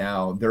right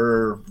now,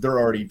 they're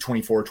already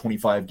 24,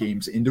 25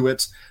 games into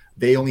it.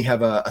 They only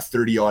have a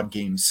 30-odd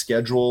game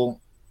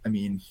schedule. I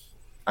mean,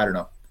 I don't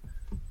know.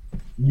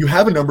 You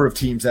have a number of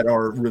teams that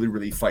are really,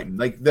 really fighting.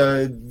 Like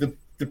the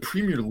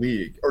Premier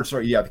League,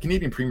 the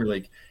Canadian Premier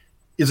League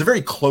is a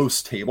very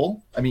close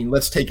table. I mean,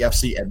 let's take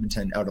FC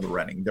Edmonton out of the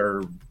running.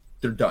 They're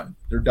done.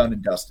 They're done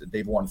and dusted.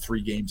 They've won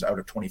 3 games out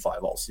of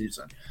 25 all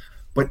season.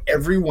 But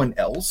everyone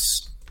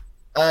else,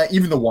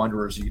 even the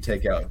Wanderers you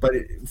take out, but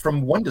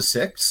from 1 to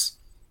 6,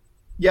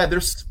 yeah,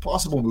 there's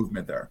possible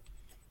movement there.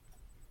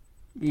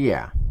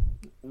 Yeah,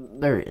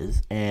 there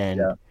is.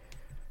 And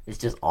it's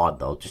just odd,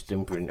 though.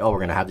 We're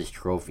going to have this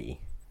trophy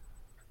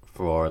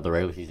for the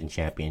regular season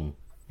champion,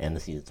 and the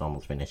season's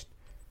almost finished.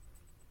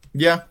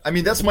 Yeah, I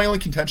mean, that's my only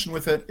contention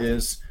with it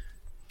is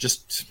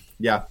just,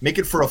 make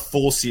it for a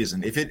full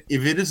season. If it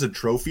is a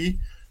trophy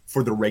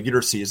for the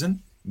regular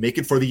season, make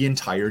it for the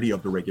entirety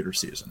of the regular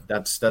season.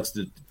 That's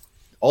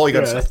all you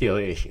got to say. That's the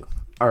only issue.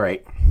 All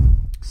right.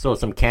 So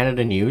some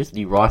Canada news.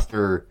 The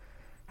roster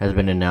has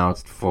been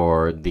announced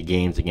for the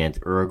games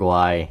against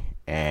Uruguay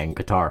and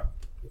Qatar.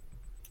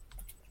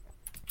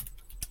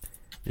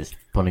 Just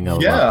putting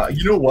out. Yeah,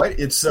 you know what?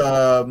 It's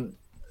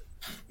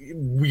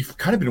we've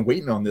kind of been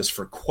waiting on this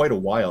for quite a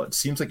while. It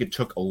seems like it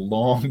took a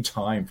long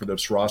time for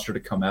this roster to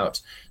come out.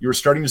 You were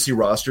starting to see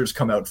rosters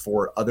come out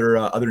for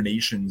other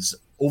nations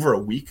over a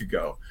week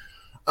ago.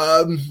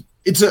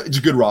 It's a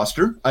good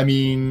roster. I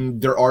mean,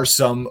 there are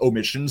some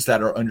omissions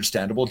that are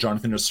understandable.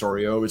 Jonathan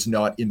Osorio is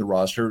not in the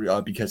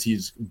roster because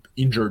he's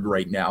injured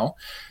right now.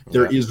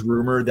 There is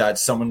rumor that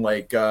someone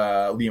like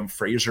Liam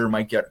Fraser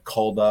might get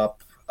called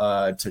up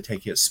to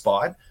take his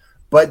spot.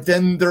 But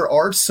then there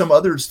are some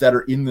others that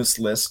are in this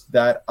list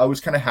that I was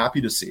kind of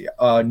happy to see.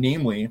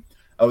 Namely,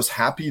 I was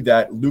happy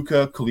that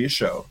Luca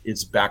Coliscio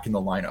is back in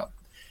the lineup.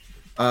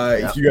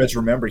 If you guys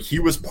remember, he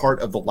was part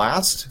of the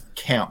last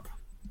camp,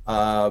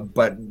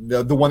 but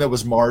the one that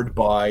was marred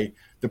by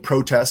the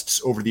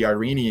protests over the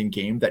Iranian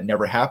game that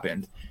never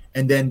happened,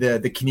 and then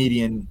the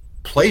Canadian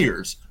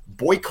players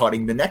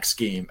boycotting the next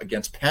game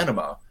against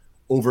Panama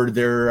over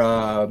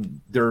their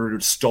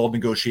stalled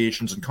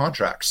negotiations and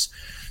contracts.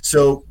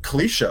 So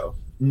Coliscio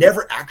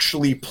never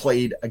actually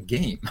played a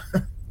game.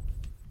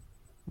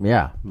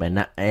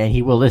 And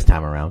he will this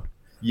time around.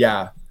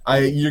 Yeah,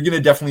 you're going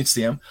to definitely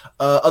see him.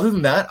 Other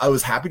than that, I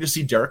was happy to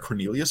see Derek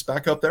Cornelius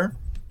back up there.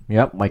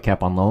 Yep,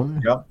 Whitecap on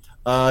loan.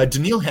 Yep.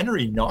 Daniil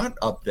Henry not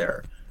up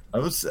there.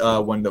 That was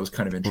one that was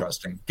kind of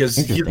interesting because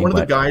he's one of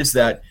the guys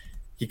that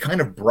he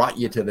kind of brought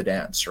you to the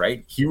dance,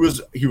 right? He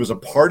was a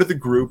part of the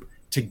group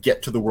to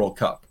get to the World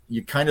Cup.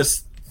 You kind of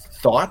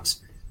thought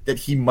that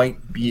he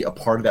might be a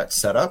part of that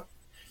setup.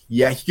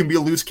 Yeah, he can be a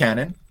loose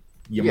cannon.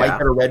 You might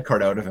get a red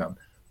card out of him.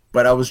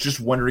 But I was just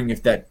wondering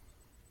if that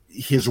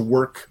his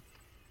work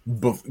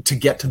to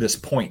get to this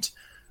point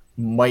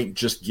might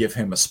just give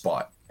him a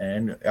spot.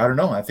 And I don't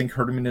know. I think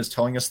Herdeman is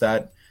telling us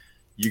that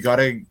you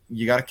gotta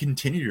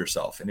continue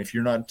yourself. And if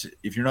you're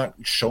not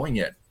showing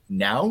it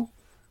now,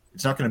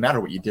 it's not going to matter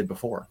what you did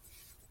before.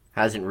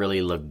 Hasn't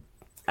really looked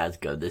as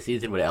good this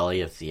season with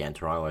LAFC and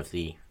Toronto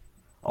FC.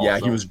 Also. Yeah,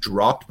 he was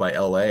dropped by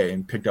LA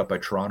and picked up by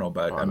Toronto.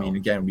 But I mean,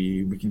 again,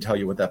 we can tell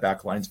you what that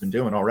back line's been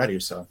doing already.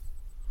 So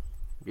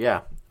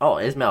yeah. Oh,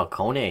 Ismail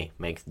Kone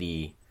makes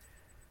the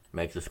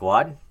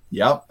squad.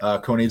 Yeah,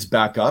 Kone's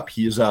back up.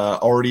 He's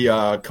already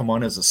come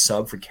on as a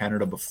sub for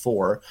Canada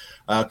before.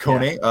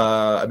 Kone,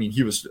 I mean,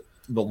 he was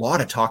a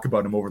lot of talk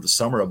about him over the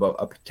summer about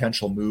a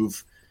potential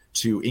move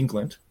to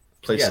England.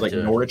 Places like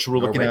Norwich were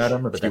looking at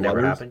him. But that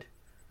never happened.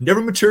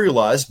 Never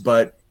materialized,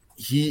 but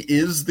he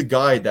is the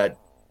guy that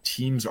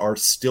teams are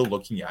still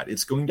looking at.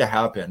 It's going to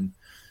happen,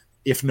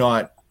 if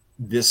not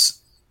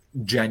this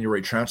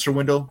January transfer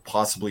window,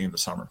 possibly in the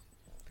summer.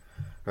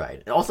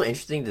 Right. And also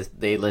interesting,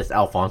 they list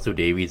Alphonso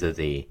Davies as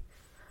a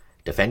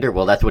defender.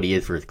 Well, that's what he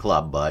is for his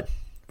club, but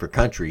for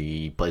country,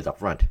 he plays up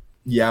front.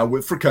 Yeah,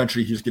 for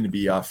country, he's going to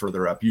be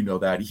further up. You know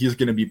that. He's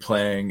going to be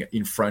playing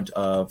in front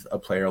of a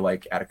player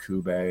like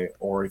Atakube,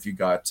 or if you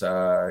got,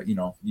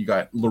 you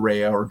got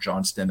Larea or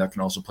Johnston that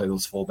can also play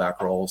those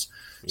fullback roles.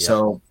 Yeah.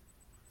 So,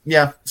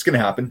 yeah, it's going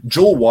to happen.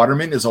 Joel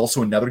Waterman is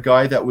also another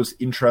guy that was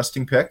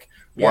interesting pick.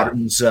 Yeah.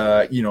 Waterman's,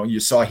 you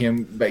saw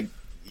him, like,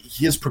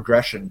 his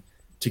progression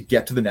to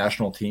get to the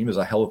national team is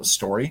a hell of a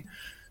story.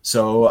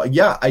 So,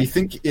 I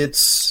think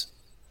it's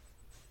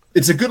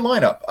a good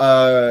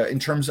lineup in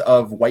terms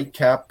of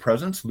Whitecap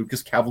presence.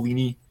 Lucas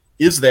Cavallini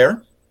is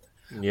there.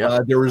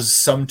 Yeah. There was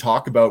some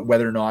talk about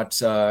whether or not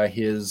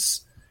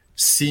his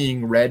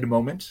seeing red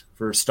moment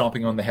for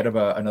stomping on the head of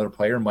another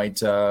player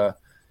might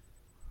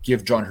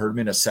give John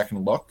Herdman a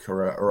second look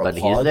or a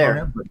pause on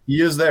him. But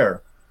he is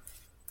there.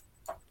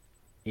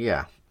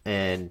 Yeah,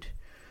 and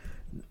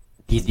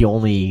he's the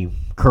only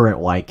current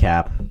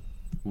Whitecap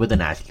with the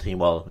national team.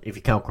 Well, if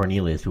you count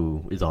Cornelius,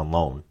 who is on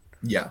loan.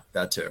 Yeah,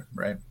 that too,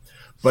 right?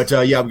 But,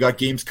 we got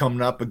games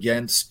coming up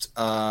against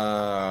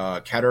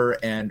Qatar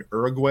and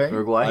Uruguay.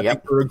 I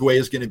think Uruguay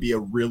is going to be a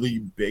really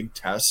big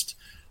test.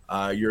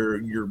 You're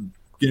going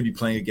to be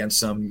playing against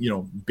some,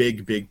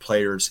 big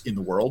players in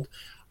the world.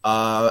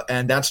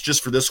 And that's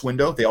just for this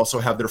window. They also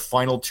have their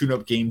final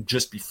tune-up game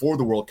just before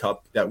the World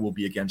Cup that will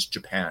be against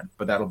Japan.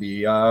 But that'll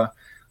be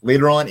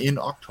later on in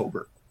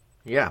October.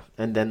 Yeah,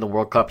 and then the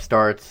World Cup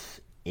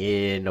starts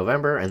in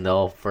November, and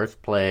they'll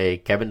first play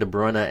Kevin De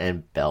Bruyne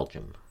and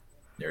Belgium.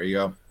 There you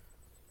go.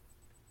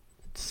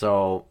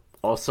 So,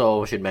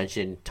 also should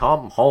mention,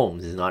 Tom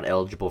Holmes is not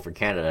eligible for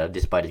Canada,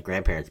 despite his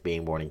grandparents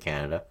being born in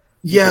Canada.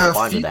 Yeah,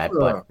 fine with that,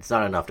 but it's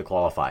not enough to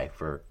qualify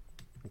for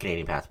a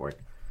Canadian passport.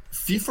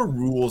 FIFA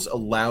rules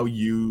allow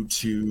you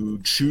to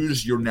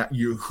choose who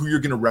you're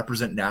going to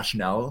represent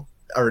nationally,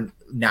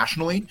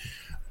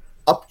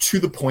 up to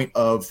the point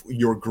of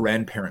your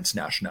grandparents'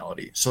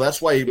 nationality. So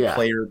that's why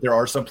there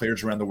are some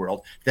players around the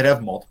world that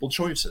have multiple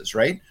choices,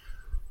 right?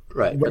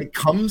 Right. When it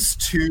comes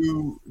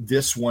to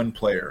this one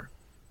player,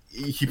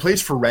 he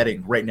plays for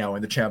Reading right now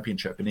in the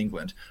Championship in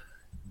England.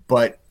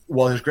 But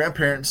while his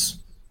grandparents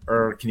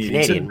are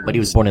Canadian, but he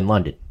was born in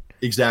London.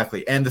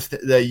 Exactly. And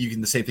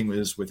the same thing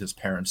is with his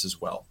parents as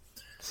well.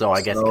 So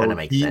I guess it kind of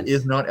makes sense. He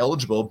is not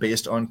eligible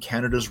based on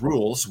Canada's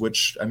rules,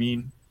 which, I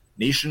mean,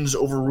 nations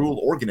overrule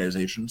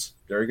organizations.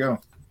 There you go.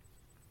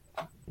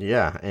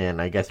 Yeah, and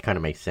I guess it kind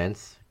of makes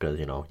sense because,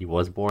 he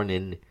was born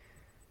in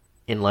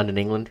London,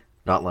 England.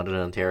 Not London,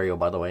 Ontario,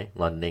 by the way.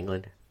 London,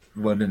 England.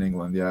 London,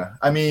 England, yeah.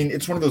 I mean,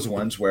 it's one of those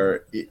ones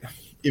where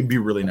it'd be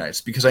really nice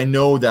because I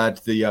know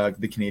that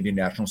the Canadian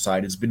national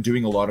side has been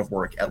doing a lot of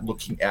work at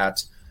looking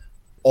at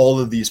all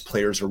of these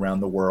players around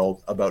the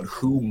world about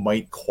who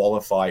might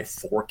qualify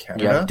for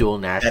Canada dual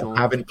national that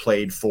haven't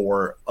played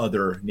for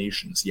other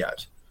nations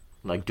yet.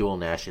 Like dual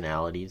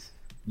nationalities.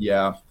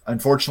 Yeah.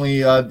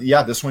 Unfortunately,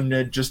 this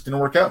one just didn't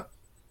work out.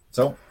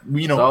 So,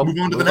 move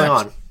on to the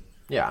next.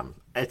 Yeah,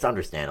 it's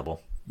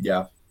understandable.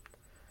 Yeah.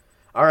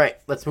 All right,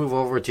 let's move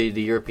over to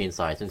the European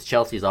side. Since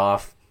Chelsea's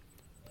off,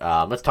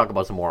 let's talk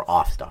about some more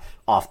off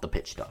the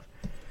pitch stuff.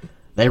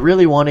 They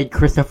really wanted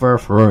Christopher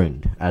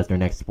Freund as their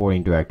next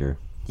sporting director.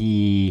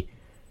 He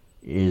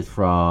is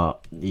from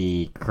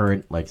the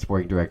current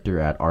sporting director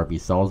at RB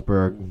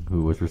Salzburg,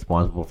 who was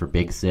responsible for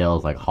big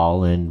sales like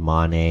Haaland,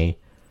 Mane,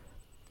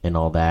 and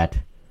all that.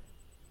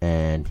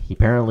 And he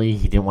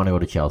didn't want to go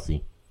to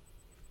Chelsea,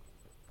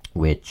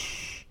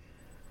 which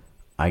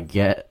I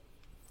guess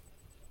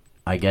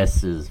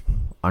is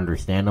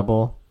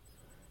understandable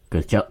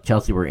because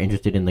Chelsea were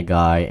interested in the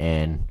guy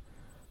and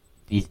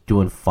he's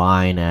doing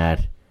fine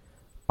at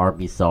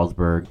RB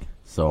Salzburg.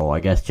 So I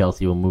guess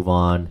Chelsea will move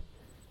on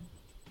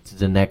to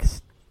the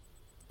next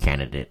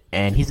candidate.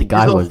 And he's a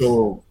guy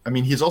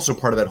he's also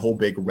part of that whole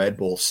big Red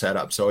Bull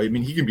setup. So, I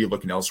mean, he can be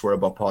looking elsewhere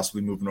about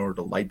possibly moving over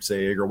to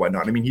Leipzig or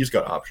whatnot. I mean, he's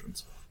got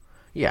options.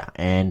 Yeah,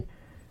 and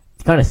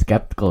it's kind of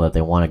skeptical that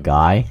they want a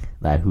guy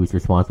who's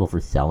responsible for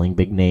selling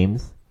big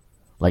names.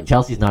 Like,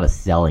 Chelsea's not a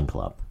selling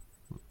club.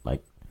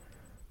 Like,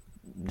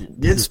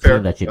 this is a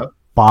team that should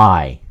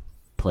buy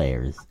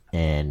players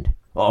and,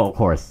 of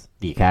course,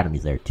 the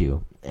academy's there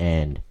too,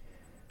 and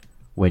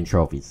win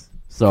trophies.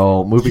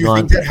 So, moving on.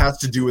 Do you think that has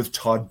to do with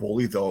Todd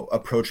Boehly, though,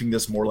 approaching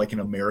this more like an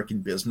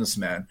American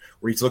businessman,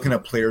 where he's looking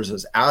at players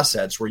as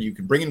assets, where you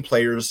can bring in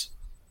players,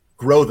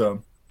 grow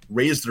them,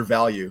 raise their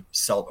value,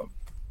 sell them?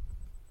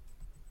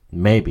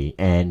 Maybe.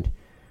 And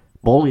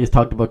Boehly has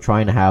talked about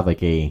trying to have like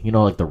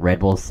the Red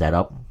Bull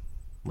setup,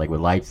 like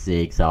with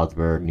Leipzig,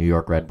 Salzburg, New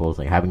York Red Bulls,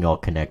 like having it all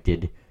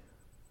connected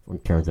in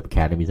terms of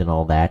academies and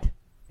all that.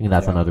 I think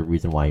that's another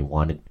reason why he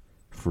wanted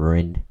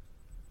Friend.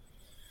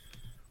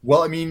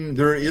 Well, I mean,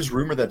 there is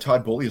rumor that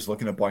Todd Boehly is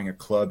looking at buying a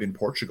club in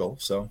Portugal,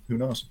 so who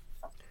knows?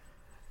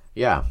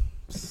 Yeah.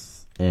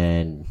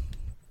 And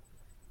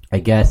I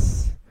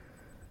guess,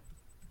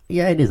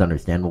 it is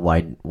understandable why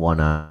I'd want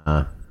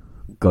to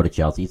go to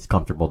Chelsea. It's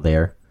comfortable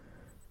there.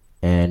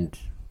 And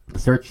the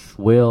search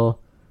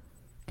will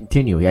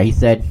continue. Yeah, he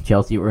said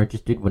Chelsea were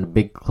interested when a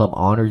big club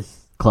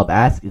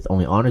asks. It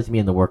only honors me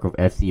in the work of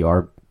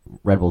FCR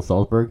Red Bull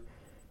Salzburg.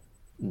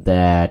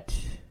 That,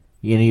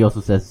 and he also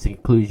says the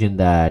conclusion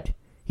that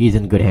he's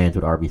in good hands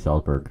with RB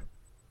Salzburg.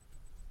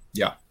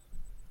 Yeah,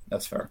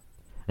 that's fair.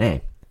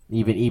 Hey,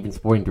 even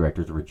sporting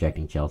directors are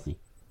rejecting Chelsea.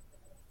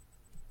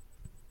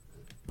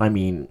 I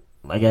mean,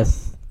 I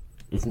guess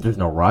there's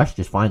no rush.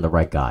 Just find the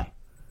right guy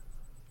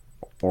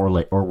or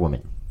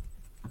woman.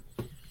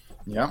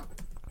 Yeah.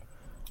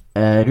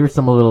 Here's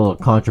some little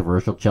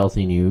controversial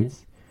Chelsea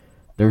news.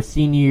 Their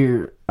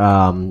senior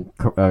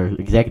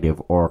executive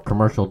or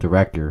commercial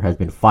director has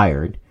been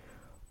fired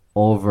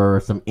over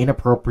some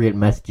inappropriate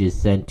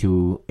messages sent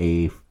to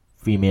a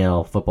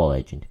female football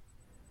agent.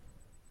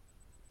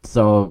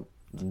 So,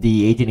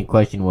 the agent in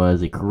question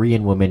was a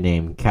Korean woman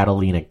named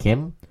Catalina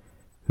Kim,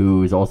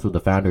 who is also the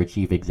founder and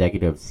chief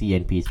executive of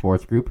CNP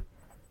Sports Group,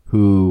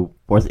 who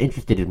was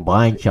interested in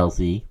buying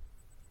Chelsea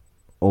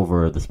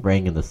over the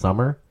spring and the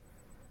summer.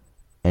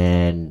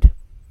 And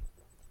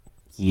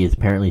he has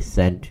apparently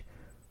sent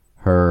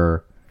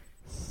her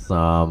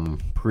some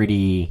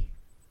pretty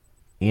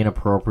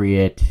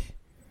inappropriate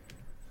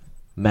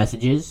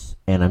messages,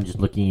 and I'm just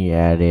looking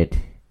at it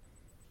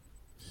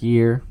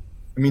here.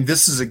 I mean,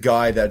 this is a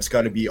guy that's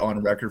got to be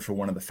on record for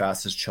one of the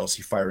fastest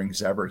Chelsea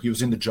firings ever. He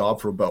was in the job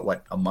for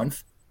about, a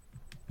month?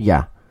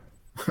 Yeah.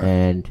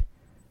 And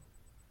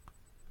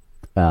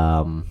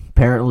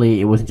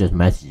apparently it wasn't just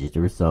messages.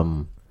 There was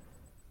some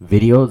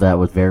video that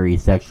was very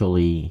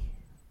sexually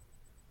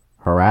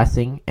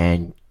harassing,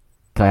 and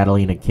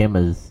Catalina Kim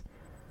has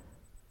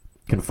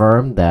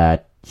confirmed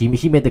that she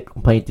made the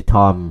complaint to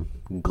Tom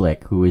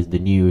Glick, who is the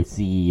new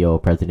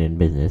CEO, president in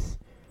business,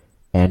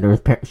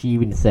 and she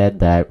even said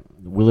that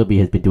Willoughby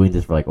has been doing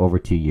this for over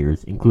 2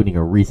 years, including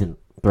a recent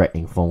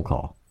threatening phone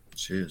call.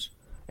 Jeez.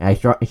 And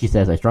she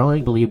says, I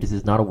strongly believe this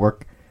is not a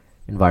work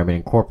environment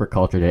and corporate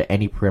culture that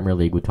any Premier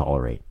League would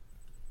tolerate.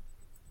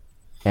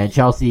 And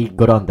Chelsea,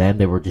 good on them,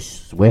 they were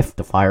just swift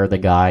to fire the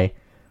guy,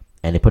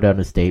 and they put out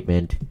a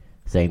statement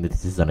saying that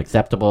this is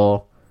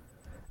unacceptable,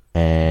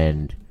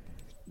 and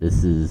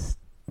this is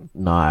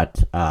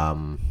not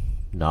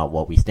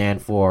what we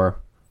stand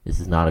for. This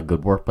is not a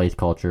good workplace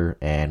culture,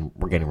 and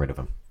we're getting rid of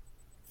him.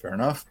 Fair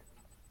enough.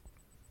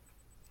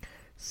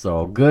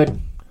 So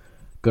good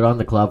on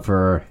the club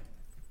for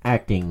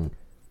acting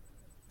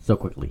so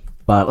quickly.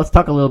 But let's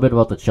talk a little bit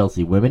about the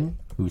Chelsea women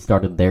who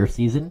started their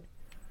season.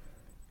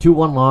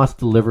 2-1 loss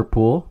to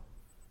Liverpool,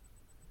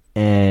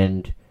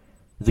 and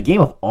it's a game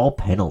of all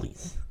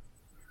penalties.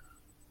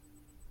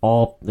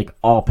 All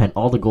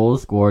the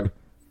goals scored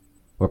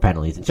were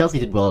penalties, and Chelsea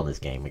did well in this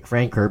game.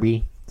 Frank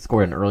Kirby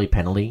scored an early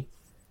penalty,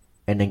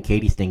 and then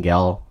Katie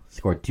Stengel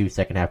scored 2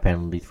 second-half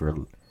penalties for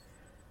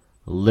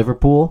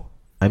Liverpool.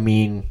 I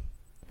mean,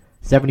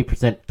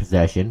 70%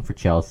 possession for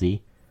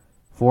Chelsea,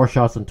 4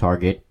 shots on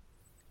target,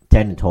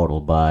 10 in total,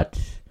 but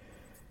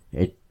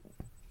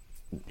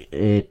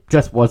it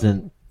just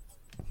wasn't.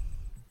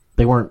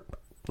 They weren't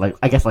like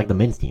the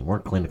men's team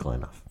weren't clinical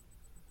enough,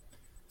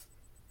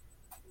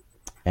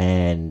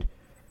 and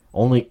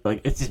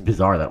it's just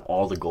bizarre that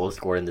all the goals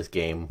scored in this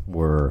game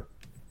were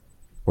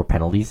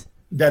penalties.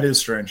 That is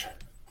strange.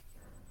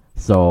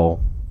 So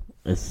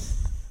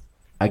it's,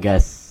 I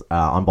guess,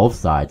 on both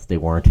sides they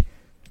weren't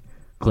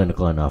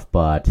clinical enough,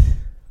 but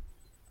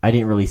I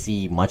didn't really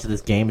see much of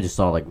this game. I just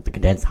saw the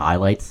condensed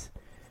highlights.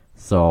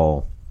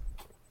 So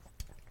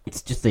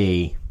it's just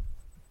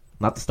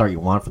not the start you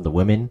want from the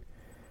women,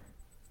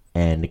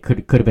 and it could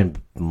have been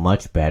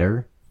much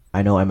better.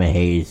 I know Emma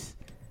Hayes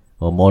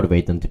will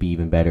motivate them to be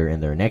even better in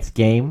their next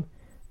game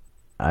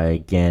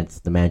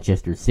against the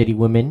Manchester City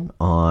women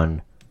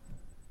on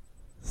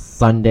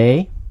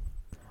Sunday.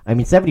 I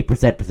mean,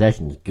 70%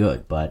 possession is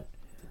good, but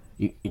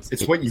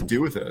it's what you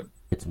do with it.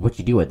 It's what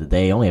you do with it.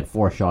 They only had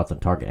 4 shots on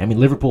target. I mean,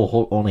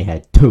 Liverpool only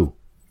had 2.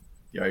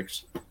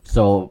 Yikes.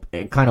 So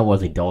it kind of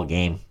was a dull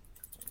game,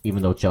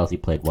 even though Chelsea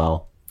played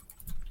well.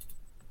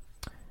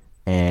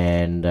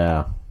 And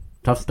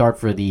tough start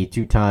for the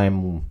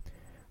two-time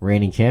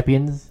reigning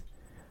champions.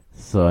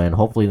 So, and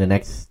hopefully the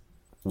next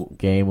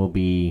game will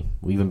be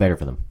even better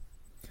for them.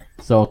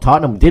 So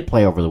Tottenham did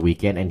play over the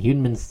weekend, and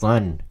Heung-min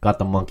Son got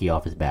the monkey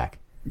off his back.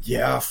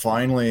 Yeah,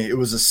 finally, it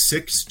was a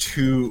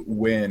 6-2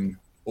 win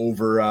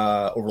over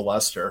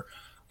Leicester.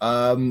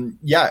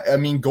 Yeah, I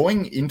mean,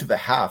 going into the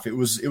half, it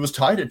was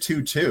tied at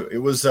 2-2. It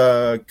was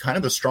kind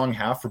of a strong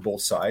half for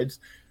both sides.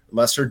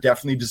 Leicester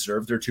definitely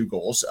deserved their 2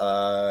 goals.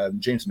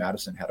 James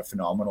Maddison had a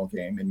phenomenal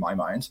game in my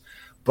mind.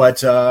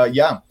 But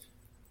yeah,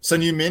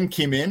 Son Heung-min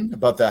came in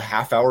about the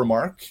half-hour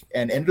mark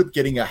and ended up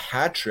getting a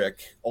hat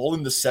trick all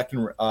in the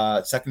second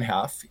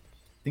half. I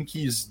think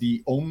he's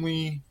the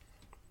only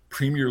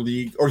Premier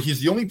League, or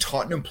he's the only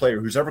Tottenham player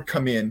who's ever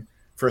come in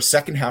for a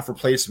second half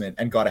replacement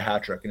and got a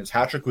hat trick. And his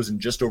hat trick was in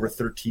just over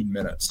 13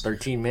 minutes.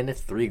 13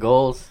 minutes, 3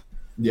 goals.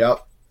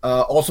 Yep.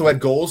 Also had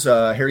goals.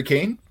 Harry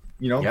Kane,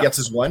 gets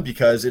his one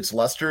because it's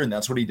Leicester, and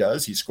that's what he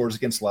does. He scores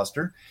against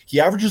Leicester. He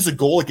averages a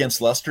goal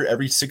against Leicester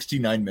every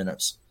 69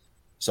 minutes.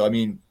 So, I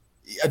mean,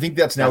 I think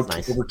that's now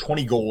nice. Over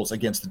 20 goals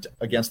against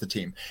the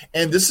team.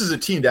 And this is a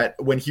team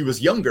that, when he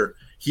was younger,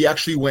 he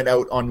actually went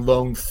out on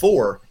loan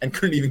for and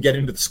couldn't even get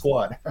into the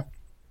squad.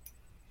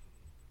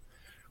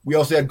 We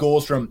also had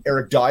goals from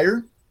Eric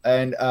Dyer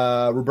and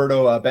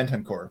Roberto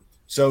Bentancur.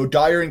 So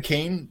Dyer and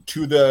Kane,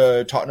 2 of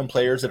the Tottenham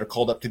players that are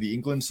called up to the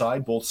England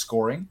side, both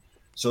scoring.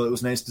 So it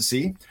was nice to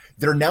see.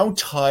 They're now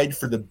tied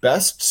for the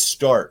best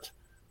start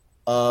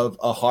of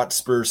a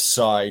Hotspurs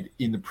side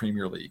in the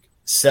Premier League.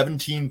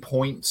 17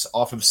 points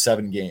off of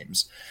 7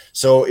 games.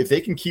 So if they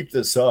can keep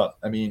this up,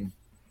 I mean,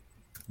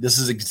 this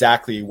is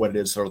exactly what it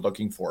is they're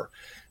looking for.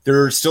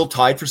 They're still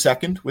tied for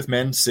second with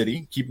Man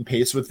City, keeping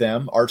pace with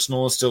them.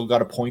 Arsenal has still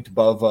got a point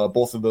above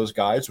both of those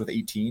guys with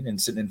 18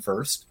 and sitting in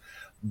first.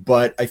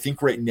 But I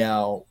think right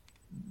now,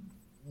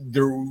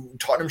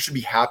 Tottenham should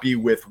be happy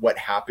with what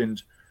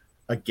happened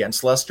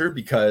against Leicester,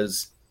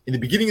 because in the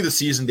beginning of the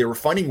season, they were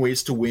finding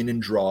ways to win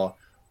and draw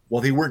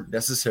while they weren't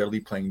necessarily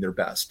playing their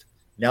best.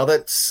 Now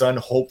that Son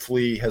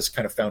hopefully has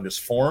kind of found his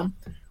form,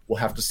 we'll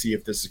have to see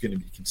if this is going to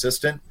be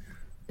consistent.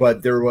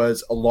 But there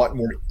was a lot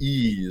more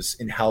ease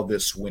in how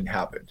this win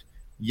happened.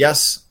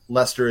 Yes,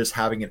 Leicester is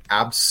having an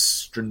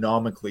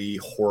astronomically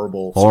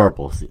horrible start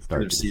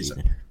to the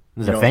season.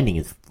 The defending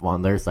is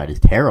on their side is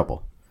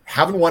terrible.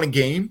 Haven't won a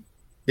game.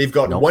 They've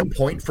got 1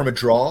 point from a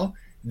draw.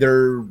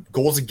 Their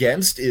goals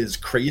against is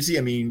crazy.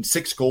 I mean,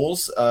 6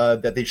 goals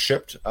that they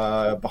shipped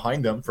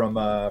behind them from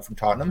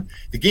Tottenham.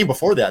 The game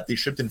before that, they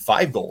shipped in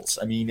 5 goals.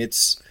 I mean,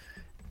 it's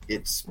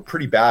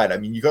pretty bad. I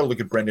mean, you got to look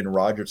at Brendan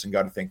Rodgers and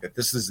got to think that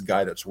this is the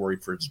guy that's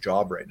worried for his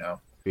job right now.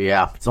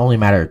 Yeah, it's only a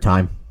matter of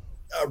time.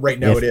 Right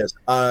now, it is.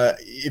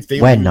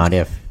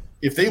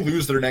 If they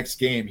lose their next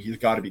game, he's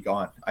got to be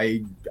gone.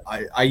 I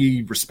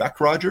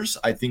respect Rodgers.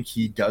 I think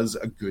he does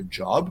a good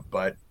job,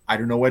 but I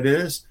don't know what it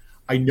is.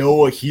 I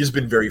know he's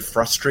been very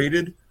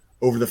frustrated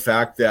over the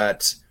fact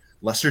that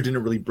Leicester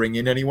didn't really bring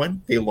in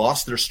anyone. They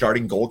lost their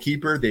starting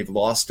goalkeeper. They've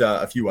lost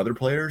a few other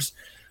players,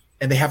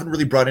 and they haven't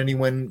really brought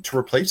anyone to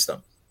replace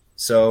them.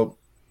 So,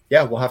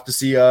 yeah, we'll have to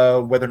see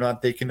whether or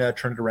not they can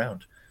turn it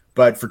around.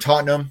 But for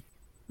Tottenham,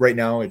 right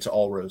now, it's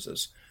all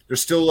roses. They're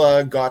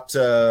still got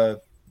the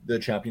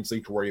Champions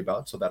League to worry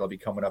about, so that'll be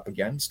coming up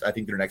against. I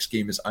think their next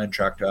game is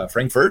Eintracht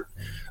Frankfurt.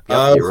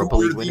 Europa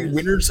who League were the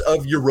winners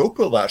of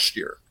Europa last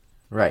year.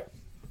 Right.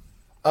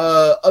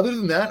 Other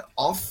than that,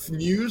 off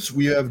news,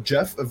 we have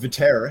Jeff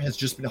Viterra has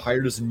just been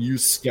hired as a new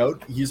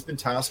scout. He's been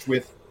tasked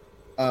with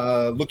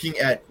looking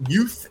at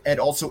youth and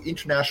also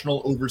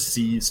international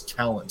overseas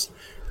talent.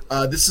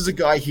 This is a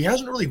guy, he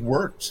hasn't really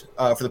worked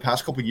for the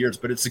past couple of years,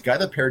 but it's a guy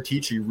that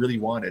Paratici really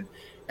wanted.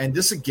 And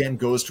this again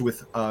goes to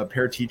with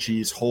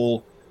Paratici's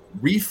whole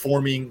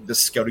reforming the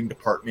scouting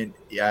department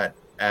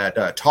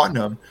at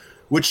Tottenham,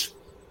 which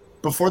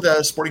before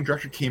the sporting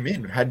director came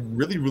in had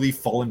really, really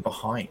fallen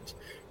behind.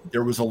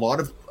 There was a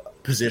lot of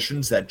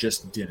positions that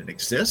just didn't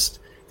exist.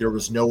 There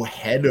was no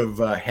head of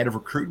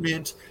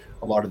recruitment.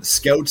 A lot of the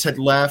scouts had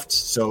left.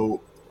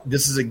 So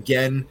this is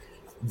again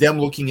them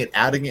looking at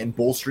adding and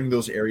bolstering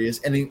those areas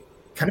and then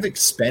kind of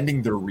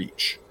expanding their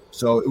reach.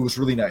 So it was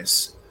really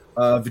nice.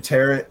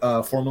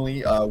 Viterra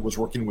formerly was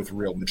working with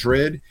Real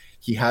Madrid.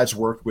 He has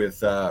worked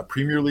with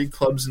Premier League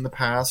clubs in the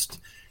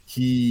past.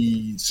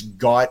 He's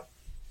got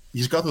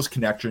those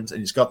connections, and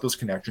he's got those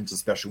connections,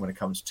 especially when it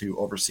comes to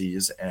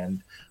overseas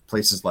and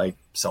places like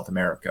South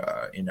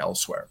America and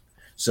elsewhere.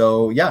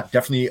 So yeah,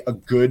 definitely a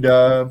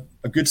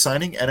good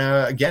signing, and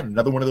again,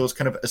 another one of those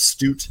kind of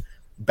astute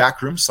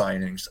backroom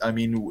signings. I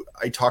mean,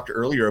 I talked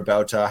earlier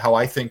about how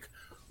I think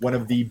one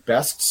of the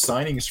best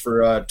signings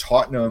for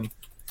Tottenham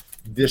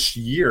this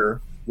year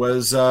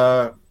was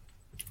Gio.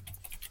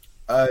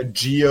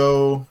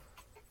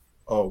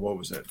 Oh, what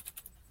was it?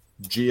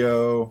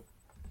 Gio.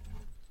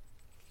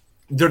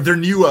 Their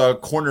new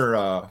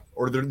corner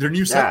or their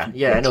new set.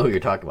 Yeah, I know who you're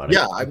talking about.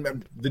 Yeah,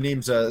 the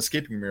name's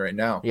escaping me right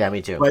now. Yeah,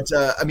 me too. But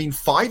I mean,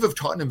 5 of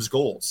Tottenham's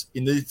goals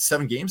in the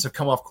 7 games have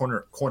come off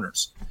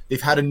corners. They've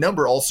had a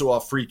number also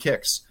off free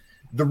kicks.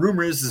 The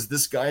rumor is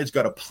this guy's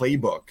got a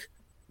playbook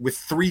with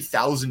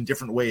 3,000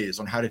 different ways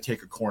on how to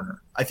take a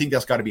corner. I think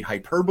that's got to be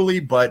hyperbole,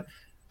 but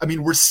I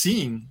mean, we're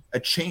seeing a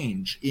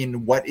change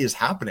in what is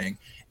happening,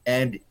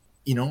 and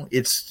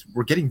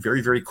we're getting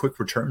very, very quick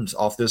returns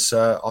off this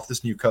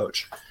new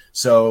coach.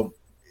 So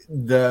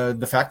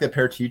the fact that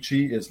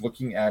Paratici is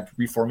looking at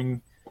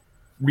reforming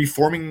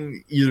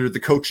either the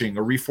coaching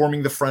or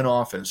reforming the front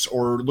office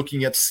or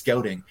looking at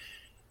scouting,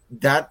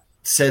 that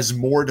says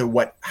more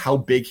to how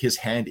big his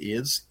hand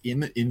is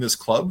in this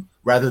club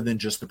rather than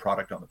just the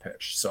product on the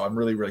pitch. So I'm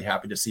really, really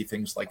happy to see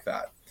things like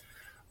that.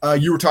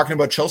 You were talking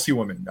about Chelsea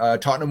women.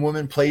 Tottenham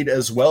women played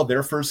as well.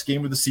 Their first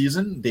game of the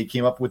season, they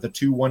came up with a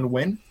 2-1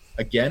 win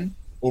again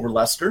over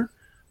Leicester.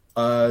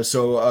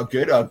 So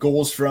good.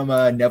 Goals from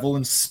Neville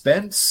and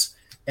Spence,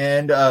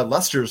 and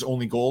Leicester's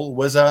only goal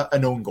was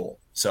an own goal.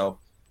 So,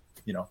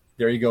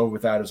 there you go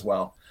with that as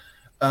well.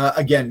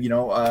 Again,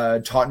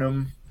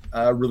 Tottenham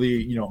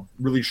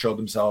really showed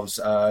themselves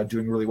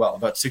doing really well.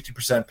 About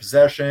 60%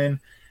 possession,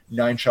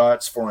 9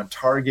 shots, 4 on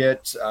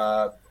target,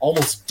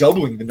 almost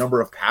doubling the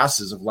number of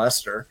passes of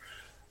Leicester,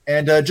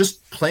 and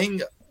just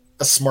playing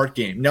a smart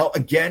game. Now,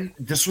 again,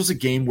 this was a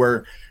game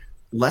where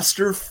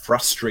Leicester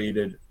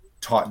frustrated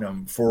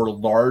Tottenham for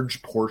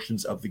large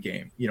portions of the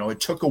game. It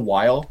took a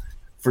while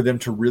for them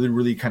to really,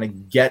 really kind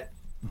of get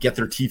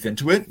their teeth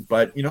into it,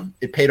 but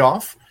it paid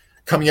off.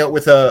 Coming out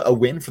with a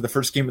win for the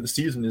first game of the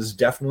season is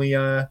definitely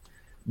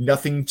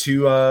nothing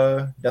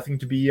to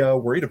be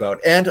worried about.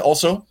 And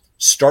also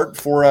start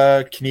for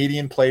a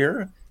Canadian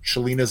player,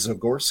 Shalina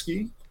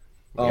Zagorski,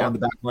 on the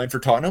back line for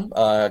Tottenham,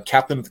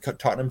 captain of the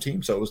Tottenham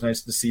team. So it was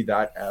nice to see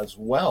that as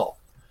well.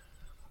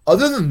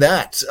 Other than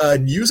that,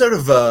 news out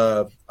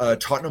of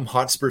Tottenham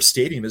Hotspur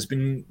Stadium has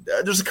been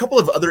there's a couple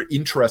of other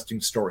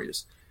interesting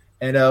stories,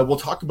 and we'll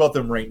talk about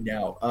them right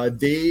now.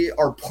 They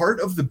are part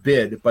of the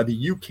bid by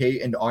the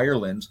UK and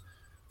Ireland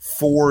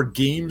for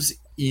games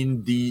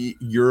in the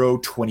Euro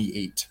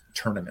 28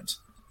 tournament.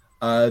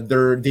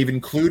 They've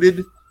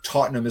included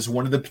Tottenham as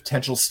one of the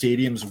potential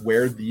stadiums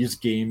where these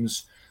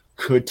games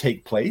could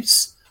take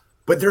place,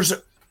 but there's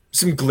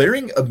some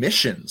glaring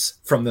omissions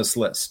from this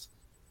list.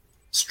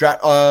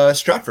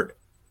 Stratford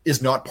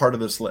is not part of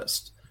this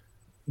list.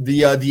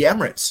 The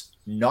Emirates,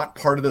 not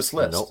part of this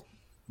list. Nope.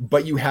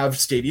 But you have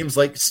stadiums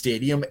like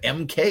Stadium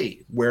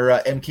MK,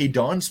 where MK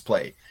Dons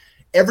play.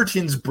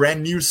 Everton's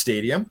brand new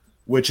stadium,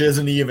 which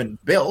isn't even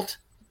built,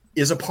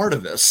 is a part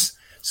of this.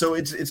 So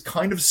it's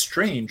kind of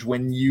strange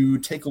when you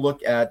take a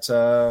look at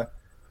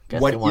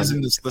what is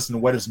in this list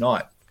and what is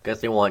not. Guess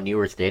they want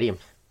newer stadiums.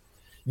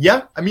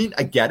 Yeah, I mean,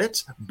 I get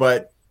it,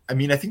 but I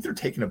think they're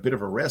taking a bit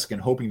of a risk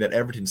and hoping that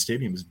Everton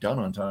Stadium is done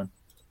on time.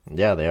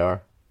 Yeah, they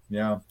are.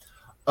 Yeah.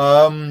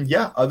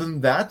 Other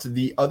than that,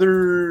 the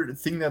other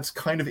thing that's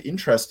kind of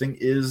interesting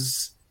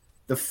is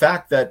the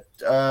fact that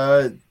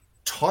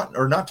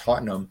not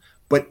Tottenham,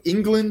 but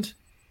England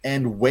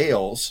and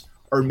Wales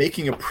are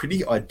making a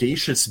pretty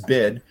audacious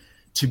bid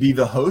to be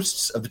the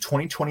hosts of the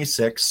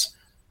 2026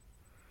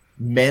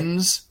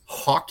 Men's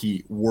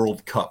Hockey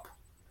World Cup,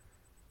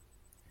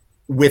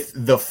 with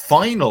the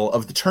final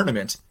of the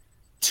tournament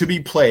to be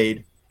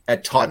played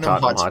at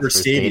Tottenham Hotspur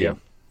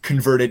Stadium,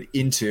 converted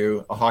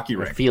into a hockey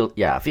rink. Field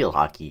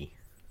hockey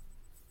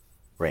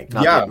rink.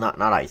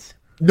 Not ice.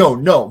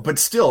 No, but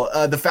still,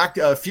 the fact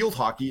field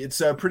hockey,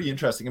 it's pretty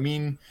interesting. I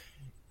mean,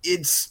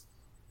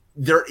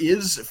 there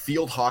is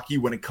field hockey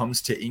when it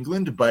comes to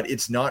England, but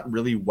it's not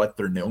really what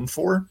they're known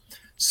for.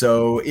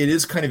 So it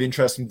is kind of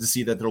interesting to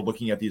see that they're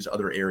looking at these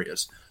other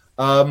areas.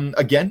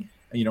 Again,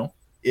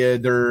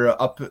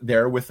 they're up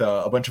there with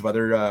a bunch of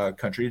other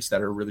countries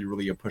that are really,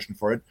 really pushing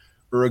for it.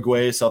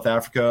 Uruguay, South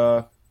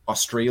Africa,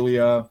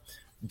 Australia,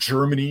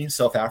 Germany,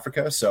 South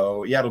Africa.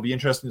 So, yeah, it'll be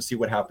interesting to see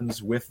what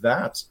happens with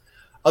that.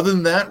 Other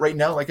than that, right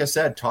now, like I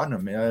said,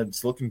 Tottenham,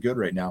 it's looking good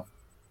right now.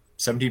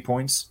 17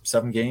 points,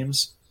 7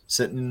 games,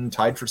 sitting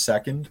tied for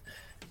second.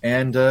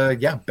 And,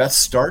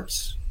 best start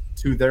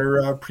to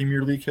their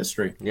Premier League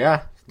history.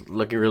 Yeah,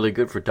 looking really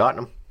good for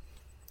Tottenham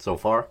so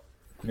far.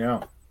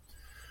 Yeah.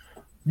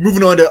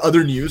 Moving on to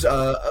other news,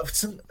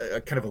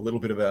 kind of a little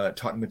bit of a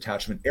Tottenham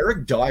attachment.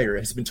 Eric Dyer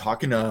has been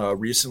talking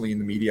recently in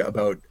the media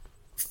about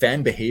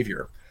fan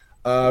behavior.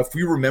 If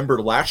we remember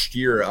last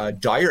year,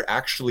 Dyer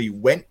actually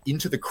went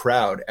into the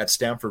crowd at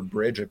Stamford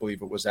Bridge, I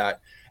believe it was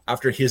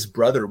after his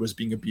brother was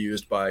being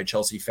abused by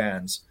Chelsea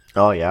fans.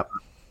 Oh, yeah.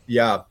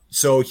 Yeah.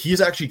 So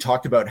he's actually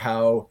talked about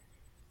how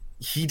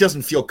he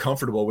doesn't feel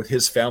comfortable with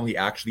his family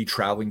actually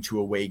traveling to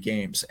away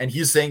games. And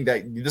he's saying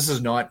that this is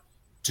not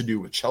to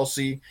do with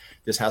Chelsea.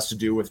 This has to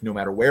do with no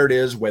matter where it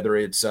is, whether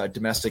it's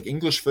domestic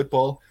English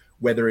football,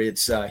 whether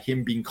it's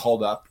him being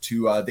called up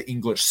to the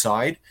English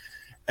side.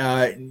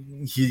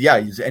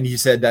 He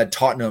said that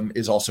Tottenham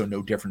is also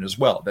no different as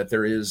well, that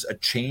there is a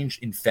change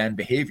in fan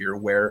behavior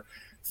where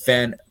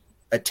fan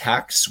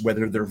attacks,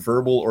 whether they're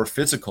verbal or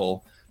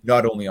physical,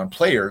 not only on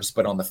players,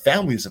 but on the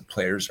families of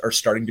players, are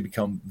starting to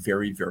become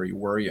very, very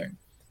worrying.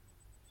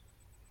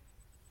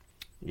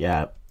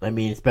 Yeah, I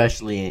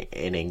especially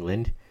in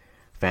England,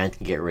 fans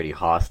can get really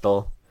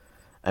hostile.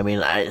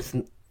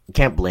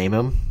 can't blame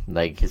him.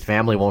 Like his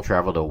family won't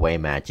travel to away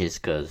matches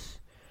because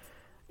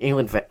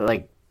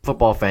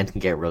football fans can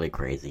get really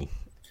crazy,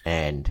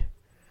 and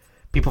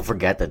people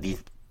forget that the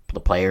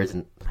players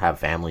have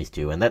families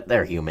too, and that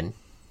they're human.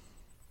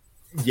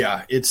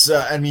 Yeah, it's.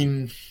 I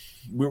mean,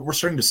 we're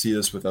starting to see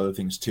this with other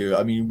things too.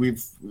 I mean,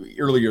 we've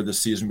earlier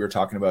this season we were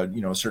talking about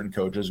certain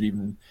coaches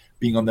even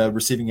being on the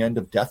receiving end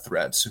of death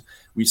threats.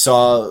 We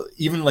saw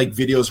even like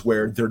videos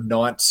where they're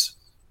not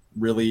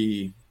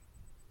really,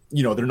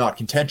 they're not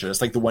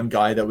contentious. Like the one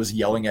guy that was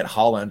yelling at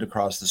Holland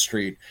across the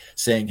street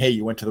saying, "Hey,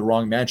 you went to the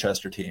wrong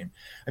Manchester team."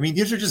 I mean,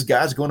 these are just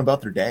guys going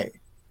about their day,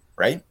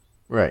 right?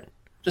 Right.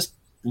 Just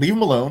leave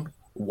them alone.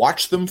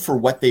 Watch them for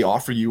what they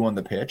offer you on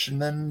the pitch,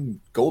 and then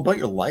go about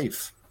your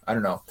life. I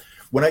don't know.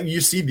 When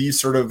you see these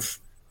sort of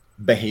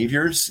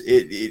behaviors,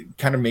 it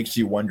kind of makes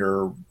you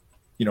wonder,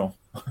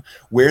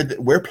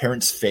 where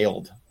parents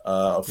failed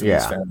for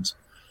these fans.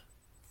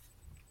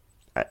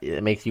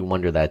 It makes you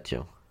wonder that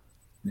too.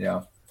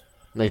 Yeah.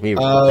 Makes me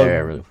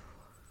there. Really.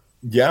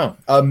 Yeah.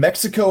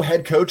 Mexico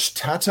head coach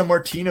Tata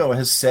Martino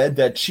has said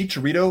that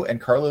Chicharito and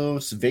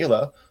Carlos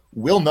Vela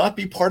will not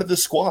be part of the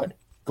squad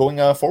going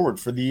forward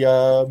for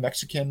the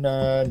Mexican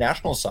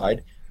national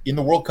side in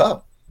the World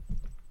Cup.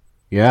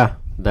 Yeah.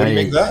 What do you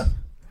make of that?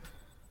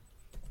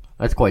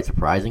 That's quite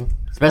surprising,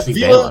 especially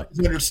Vela. Is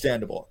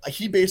understandable.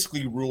 He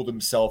basically ruled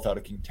himself out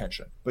of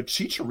contention. But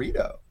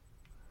Chicharito,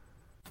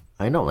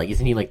 I know, like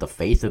isn't he like the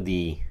face of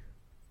the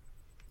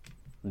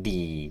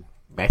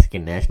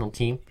Mexican national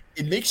team?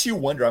 It makes you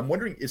wonder. I'm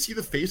wondering, is he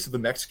the face of the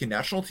Mexican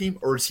national team,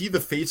 or is he the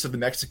face of the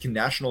Mexican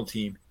national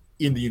team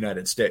in the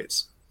United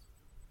States?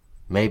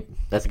 Maybe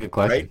that's a good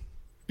question. Right?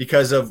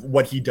 Because of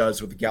what he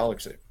does with the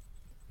Galaxy.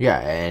 Yeah,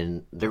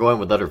 and they're going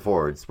with other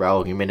forwards: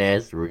 Raul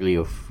Jimenez,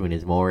 Ruglio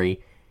Funes Mori,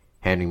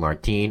 Henry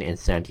Martin, and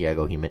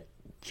Santiago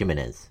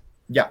Jimenez.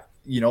 Yeah,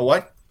 you know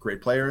what?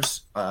 Great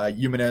players.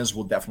 Jimenez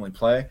will definitely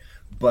play,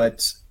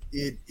 but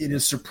it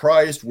is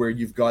surprised where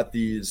you've got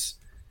these.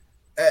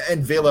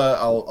 And Vela,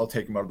 I'll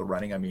take him out of the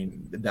running. I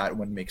mean, that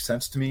one makes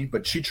sense to me.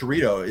 But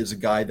Chicharito is a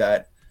guy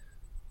that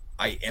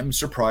I am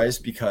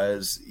surprised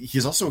because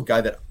he's also a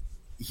guy that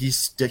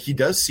he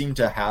does seem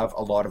to have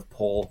a lot of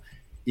pull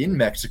in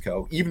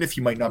Mexico, even if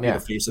he might not be the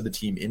face of the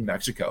team in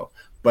Mexico.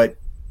 But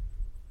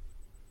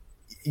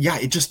yeah,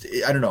 I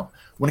don't know.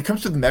 When it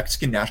comes to the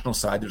Mexican national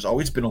side, there's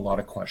always been a lot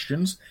of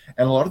questions.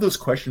 And a lot of those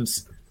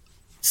questions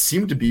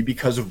seem to be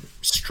because of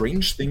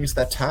strange things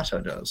that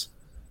Tata does.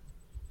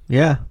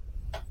 Yeah.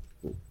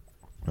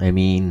 I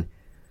mean,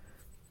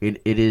 it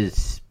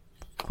is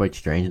quite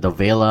strange. The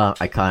Vela,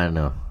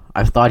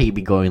 I thought he'd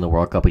be going in the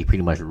World Cup, but he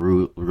pretty much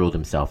ruled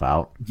himself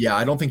out. Yeah,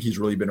 I don't think he's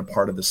really been a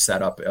part of the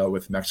setup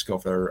with Mexico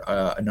for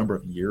a number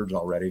of years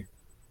already.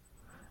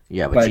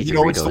 Yeah, but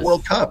it's the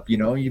World Cup.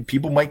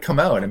 People might come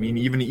out. I mean,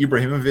 even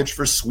Ibrahimovic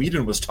for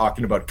Sweden was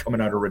talking about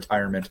coming out of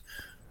retirement.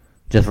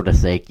 Just for the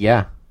sake,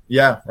 yeah.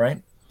 Yeah,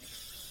 right.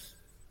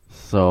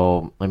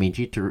 So, I mean,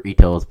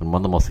 Chicharito has been one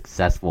of the most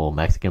successful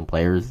Mexican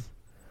players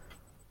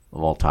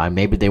of all time.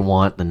 Maybe they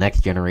want the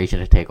next generation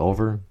to take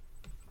over.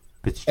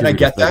 And I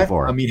get that.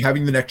 I mean,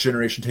 having the next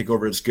generation take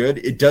over is good.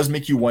 It does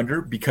make you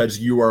wonder because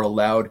you are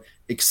allowed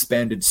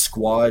expanded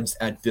squads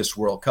at this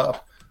World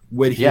Cup.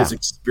 Would his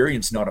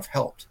experience not have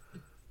helped?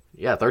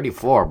 Yeah,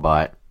 34,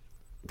 but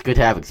it's good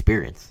to have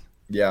experience.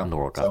 Yeah, in the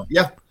World Cup.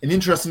 So, an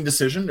interesting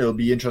decision. It'll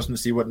be interesting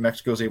to see what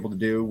Mexico is able to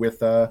do with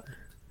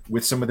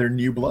some of their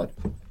new blood.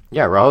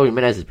 Yeah, Raul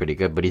Jimenez is pretty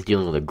good, but he's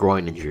dealing with a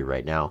groin injury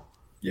right now.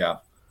 Yeah.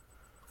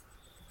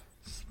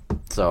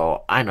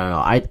 So, I don't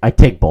know. I'd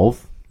take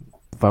both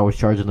if I was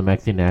charging the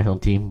Mexican national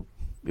team.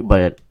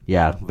 But,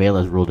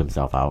 Vela's ruled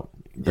himself out.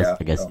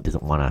 I guess he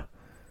doesn't want to.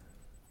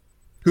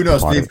 Who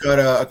knows? They've got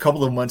a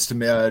couple of months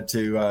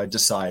to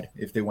decide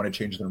if they want to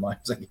change their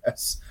minds, I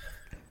guess.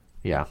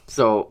 Yeah.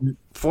 So,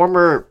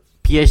 former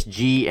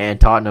PSG and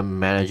Tottenham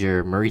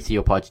manager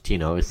Mauricio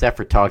Pochettino is set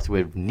for talks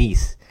with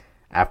Nice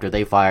after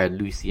they fired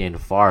Lucien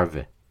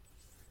Favre.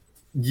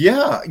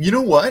 Yeah. You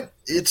know what?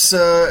 It's,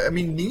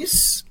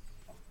 Nice,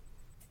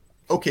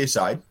 okay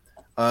side.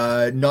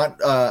 Not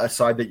a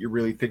side that you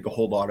really think a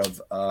whole lot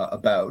of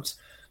about.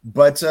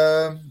 But,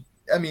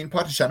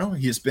 Pochettino,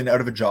 he's been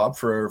out of a job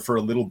for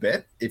a little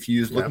bit. If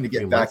he's looking to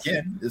get back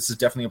in, this is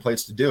definitely a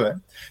place to do it.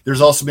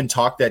 There's also been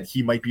talk that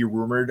he might be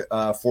rumored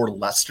for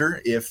Leicester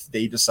if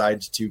they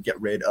decide to get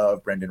rid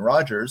of Brendan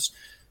Rodgers.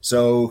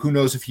 So who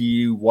knows if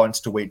he wants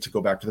to wait to go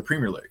back to the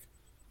Premier League.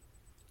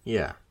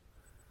 Yeah.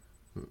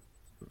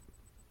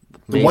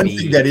 The one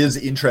thing that is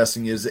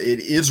interesting is it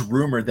is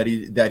rumored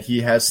that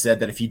he has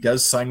said that if he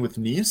does sign with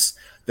Nice,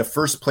 the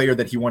first player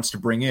that he wants to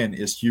bring in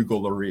is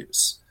Hugo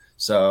Lloris.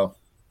 So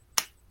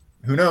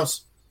who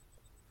knows?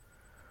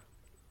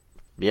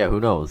 Yeah, who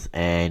knows?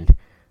 And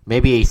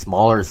maybe a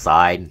smaller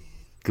side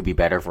could be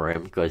better for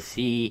him because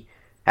he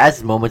has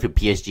his moments with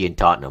PSG and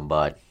Tottenham,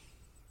 but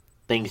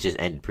things just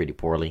ended pretty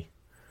poorly.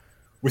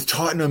 With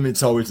Tottenham,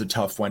 it's always a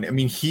tough one. I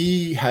mean,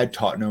 he had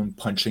Tottenham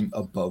punching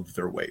above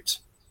their weight.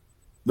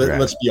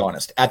 Let's be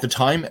honest. At the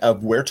time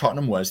of where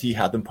Tottenham was, he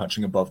had them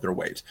punching above their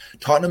weight.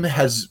 Tottenham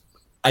has,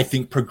 I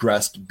think,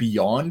 progressed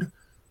beyond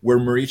where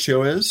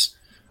Mauricio is.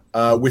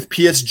 With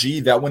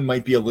PSG, that one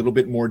might be a little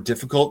bit more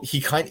difficult.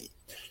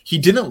 He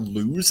didn't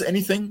lose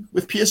anything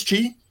with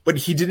PSG, but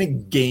he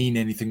didn't gain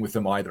anything with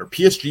them either.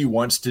 PSG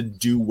wants to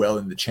do well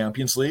in the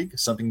Champions League,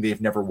 something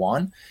they've never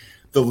won.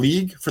 The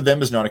league for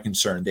them is not a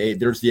concern.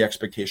 There's the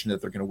expectation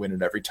that they're going to win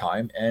it every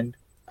time, and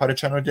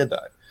Parachano did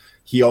that.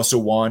 He also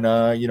won,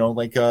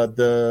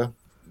 the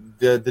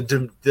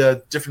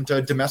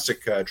different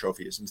domestic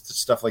trophies and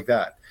stuff like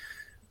that.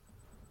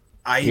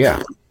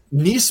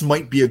 Nice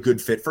might be a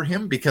good fit for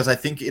him because I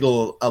think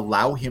it'll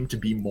allow him to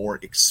be more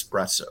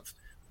expressive.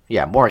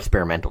 Yeah, more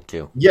experimental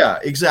too. Yeah,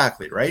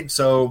 exactly. Right.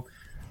 So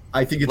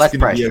I think it's less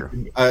going to pressure.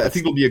 I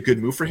think it'll be a good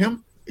move for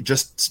him.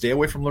 Just stay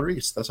away from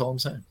Lloris. That's all I'm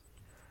saying.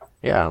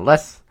 Yeah,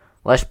 less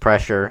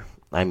pressure.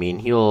 I mean,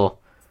 he'll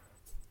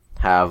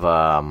have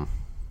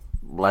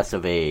less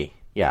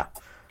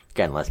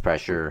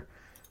pressure,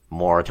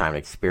 more time to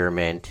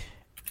experiment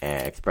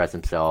and express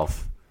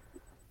himself.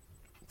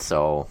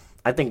 So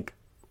I think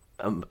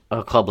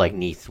a club like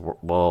Nice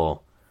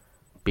will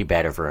be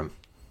better for him.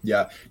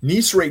 Yeah,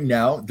 Nice right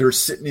now, they're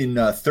sitting in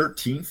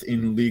 13th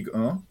in Ligue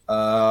 1.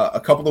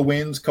 A couple of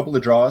wins, couple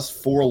of draws,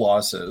 4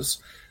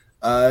 losses.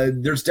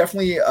 There's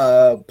definitely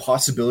a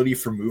possibility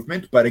for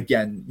movement, but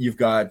again, you've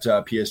got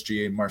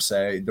PSG and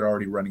Marseille. They're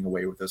already running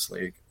away with this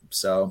league.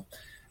 So,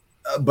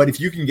 but if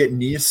you can get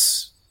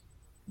Nice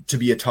to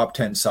be a top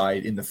 10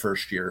 side in the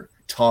first year,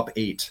 top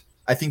 8,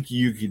 I think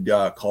you could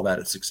call that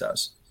a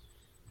success.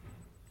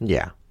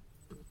 Yeah,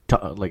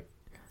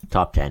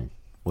 top 10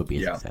 would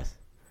be a success.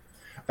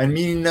 I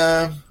mean,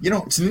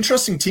 it's an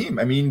interesting team.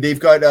 I mean, they've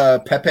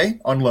got Pepe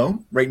on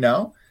loan right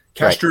now.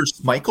 Castor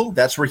Schmeichel,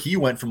 that's where he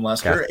went from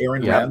Leicester.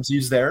 Aaron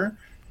Ramsey's there.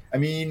 I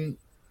mean,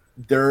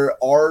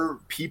 there are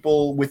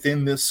people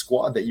within this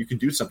squad that you can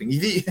do something.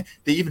 They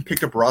even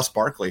picked up Ross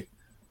Barkley.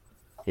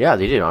 Yeah,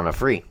 they did on a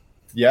free.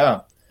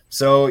 Yeah.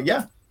 So,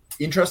 yeah,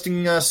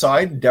 interesting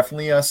side.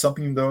 Definitely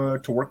something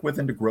to work with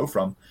and to grow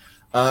from.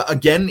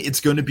 Again,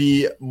 it's going to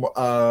be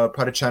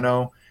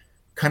Parachano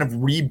kind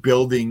of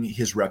rebuilding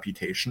his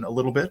reputation a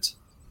little bit.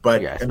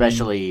 But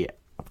especially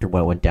after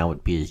what went down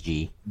with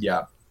PSG.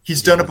 Yeah.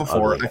 He's done it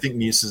before. Ugly. I think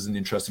Nice is an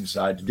interesting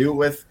side to do it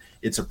with.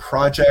 It's a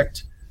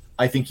project.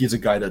 I think he's a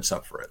guy that's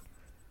up for it.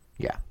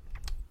 Yeah.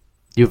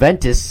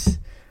 Juventus,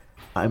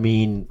 I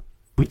mean,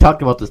 we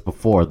talked about this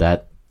before,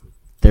 that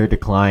their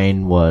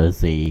decline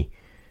was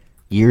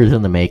years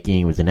in the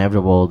making. It was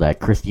inevitable that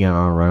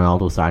Cristiano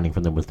Ronaldo signing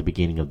from them was the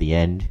beginning of the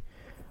end.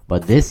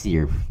 But this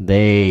year,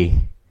 they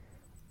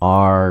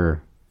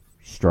are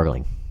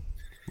struggling.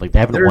 Like, they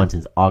haven't won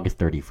since August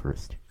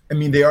 31st. I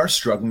mean, they are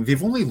struggling.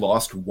 They've only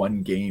lost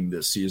 1 game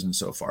this season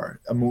so far.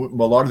 A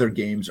lot of their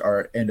games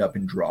end up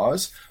in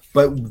draws.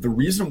 But the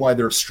reason why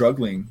they're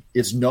struggling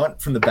is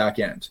not from the back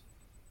end.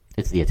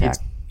 It's the attack.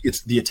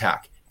 It's the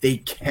attack. They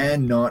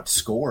cannot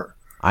score.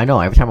 I know.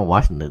 Every time I'm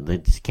watching them, they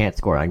just can't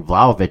score. Like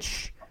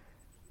Vlahovic,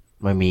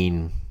 I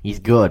mean, he's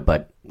good,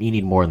 but you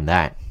need more than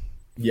that.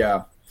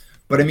 Yeah.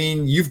 But, I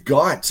mean, you've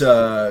got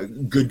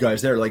good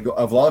guys there. Like,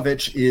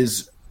 Vlahovic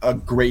is a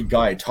great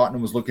guy.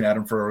 Tottenham was looking at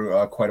him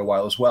for quite a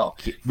while as well.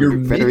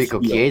 Federico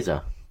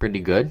Chiesa, pretty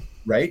good.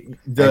 Right?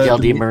 Angel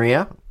Di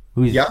Maria,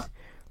 who's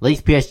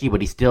leaves PSG,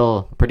 but he's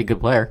still a pretty good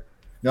player.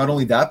 Not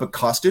only that, but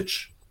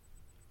Kostic.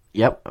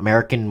 Yep,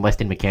 American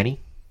Weston McKennie.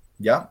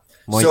 Yeah.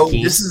 So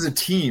this is a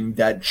team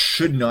that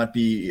should not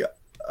be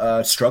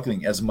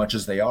struggling as much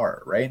as they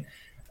are, right?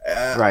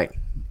 Right.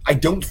 I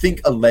don't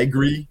think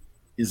Allegri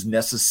is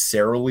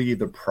necessarily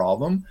the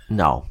problem.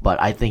 No,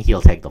 but I think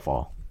he'll take the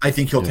fall. I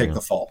think he'll take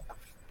the fall.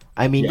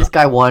 I mean, this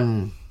guy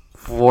won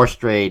 4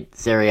 straight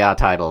Serie A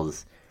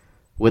titles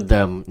with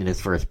them in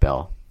his first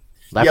spell.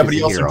 But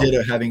he also did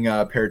it having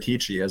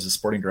Paratici as a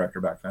sporting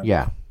director back then.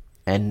 Yeah,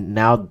 and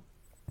now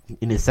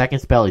in his second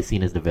spell, he's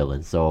seen as the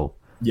villain. So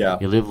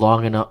you live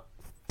long enough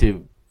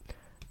to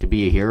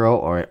be a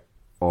hero,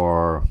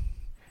 or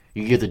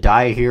you either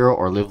die a hero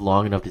or live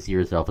long enough to see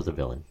yourself as a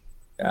villain.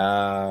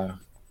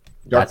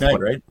 Dark Knight,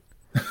 right?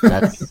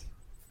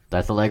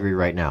 That's Allegri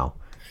right now.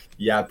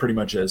 Yeah, it pretty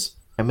much is.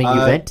 I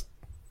mean,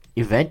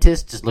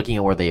 Juventus, just looking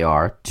at where they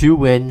are, 2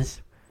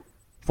 wins,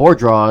 4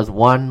 draws,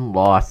 1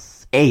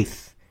 loss,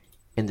 8th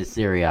in the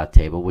Serie A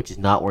table, which is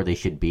not where they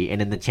should be.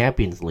 And in the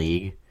Champions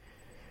League,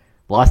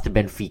 lost to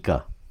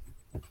Benfica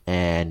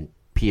and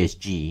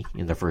PSG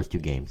in the first 2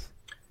 games.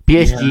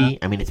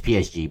 I mean, it's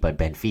PSG, but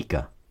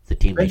Benfica, it's a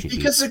team they should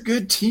beat. Benfica's a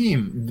good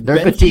team. They're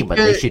a good team, but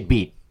they should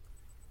beat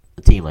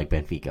a team like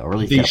Benfica, or at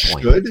least they get a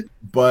point. Should,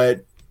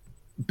 but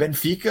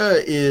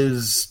Benfica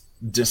is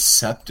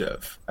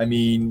deceptive. I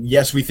mean,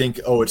 yes, we think,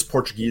 it's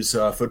Portuguese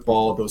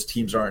football. Those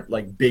teams aren't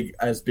like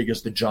as big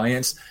as the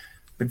Giants.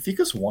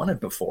 Benfica's won it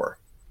before.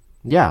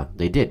 Yeah,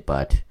 they did,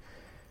 but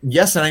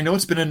yes, and I know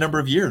it's been a number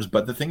of years,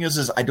 but the thing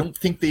is I don't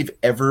think they've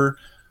ever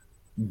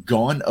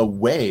gone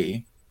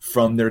away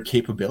from their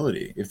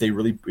capability. If they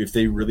really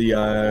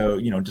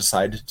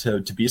decide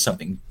to be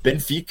something,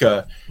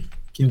 Benfica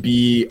can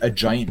be a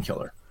giant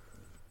killer.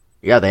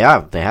 Yeah, they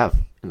have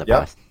in the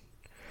past,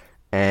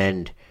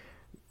 and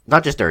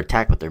not just their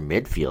attack, but their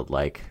midfield.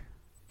 Like,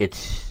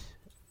 it's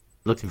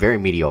looks very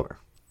mediocre.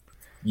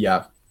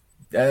 Yeah,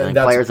 And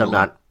that's players have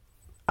not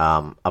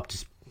up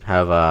to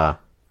have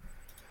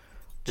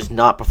just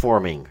not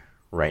performing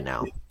right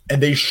now.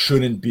 and they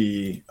shouldn't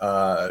be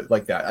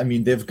like that. I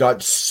mean, they've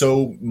got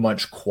so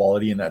much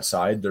quality in that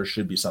side. There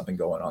should be something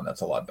going on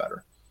that's a lot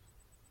better.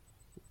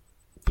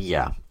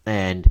 Yeah,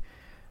 and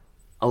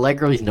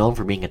Allegri's known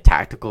for being a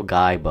tactical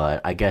guy,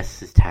 but I guess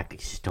his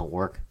tactics just don't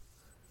work.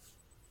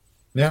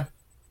 Yeah.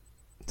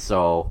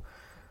 So,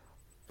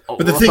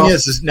 But the thing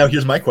is now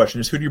here's my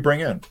question: is who do you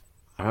bring in?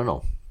 I don't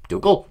know.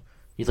 Tuchel.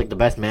 He's like the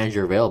best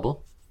manager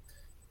available.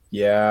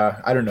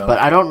 Yeah, I don't know. But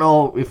I don't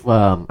know if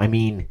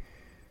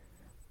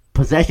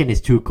possession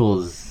is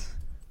Tuchel's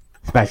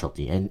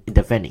specialty, and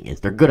defending is.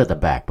 They're good at the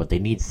back, but they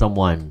need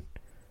someone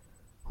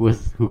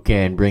who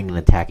can bring an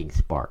attacking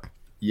spark.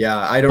 Yeah,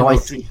 I don't know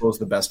if Tuchel's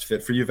the best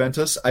fit for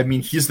Juventus. I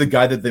mean, he's the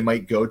guy that they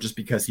might go just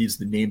because he's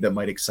the name that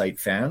might excite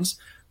fans.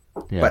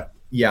 Yeah. But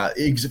yeah,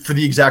 for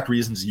the exact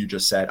reasons you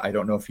just said, I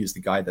don't know if he's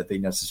the guy that they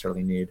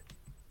necessarily need.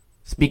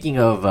 Speaking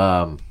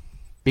of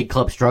big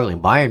clubs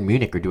struggling, Bayern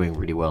Munich are doing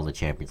really well in the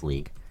Champions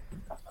League.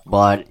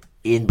 But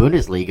in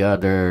Bundesliga,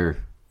 they're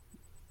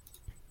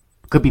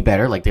could be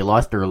better. Like, they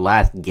lost their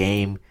last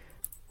game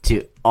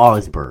to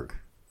Augsburg.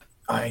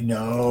 I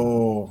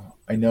know.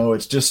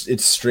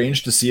 It's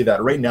strange to see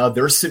that. Right now,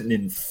 they're sitting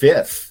in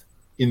 5th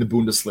in the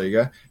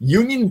Bundesliga.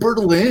 Union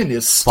Berlin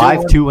is still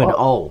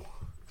 5-2-0.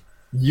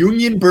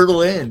 Union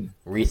Berlin.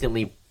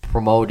 Recently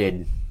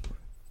promoted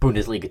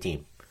Bundesliga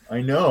team.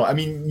 I know. I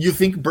mean, you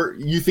think Berlin,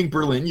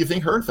 you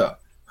think Hertha.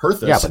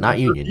 Yeah, but not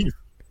Union.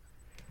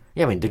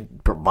 Yeah, I mean,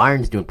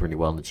 Bayern's doing pretty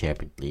well in the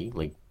Champions League.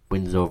 Like,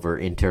 wins over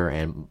Inter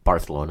and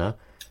Barcelona.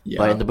 Yeah.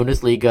 But in the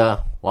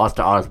Bundesliga, lost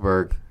to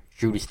Augsburg,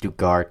 drew to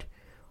Stuttgart,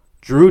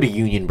 drew to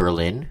Union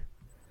Berlin.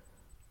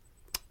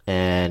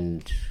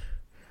 And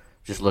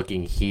just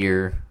looking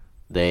here,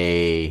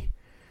 they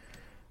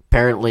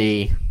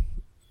apparently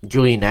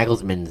Julian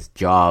Nagelsmann's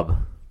job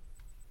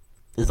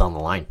is on the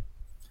line.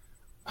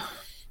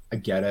 I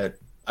get it.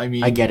 I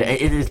get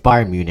it. It is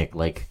Bayern Munich.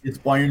 Like, it's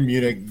Bayern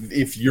Munich.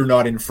 If you're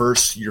not in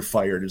first, you're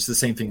fired. It's the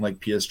same thing like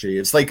PSG.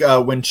 It's like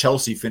when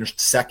Chelsea finished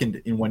second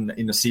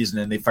in the season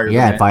and they fired.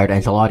 Yeah, fired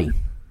Ancelotti.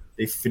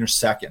 They finished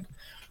second.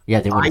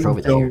 Yeah, they won a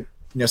trophy that year. I don't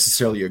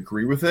necessarily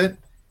agree with it.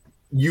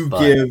 Give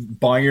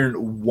Bayern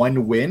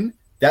one win.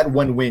 That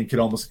one win could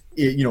almost,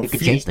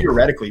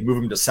 theoretically move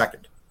them to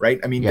second, right?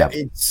 I mean,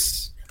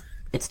 it's.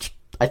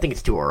 I think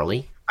it's too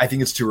early. I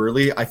think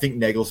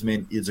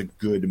Nagelsmann is a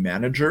good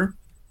manager.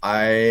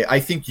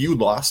 I think you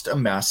lost a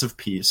massive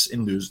piece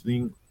in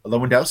losing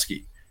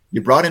Lewandowski.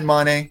 You brought in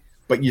Mane,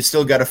 but you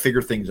still got to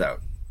figure things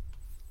out.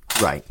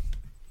 Right.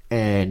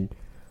 And,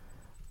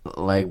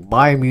 like,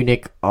 Bayern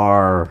Munich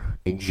are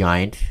a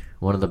giant,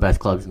 one of the best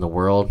clubs in the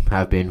world,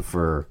 have been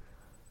for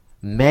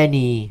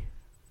many,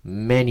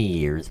 many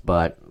years,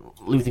 but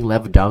losing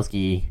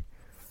Lewandowski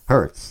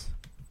hurts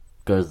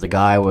because the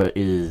guy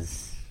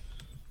is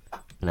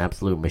an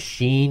absolute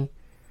machine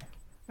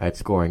at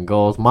scoring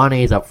goals.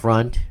 Mane's up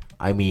front.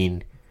 I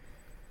mean,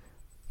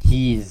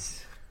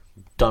 he's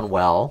done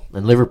well,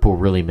 and Liverpool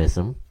really miss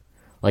him.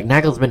 Like,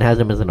 Nagelsmann has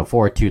him as in a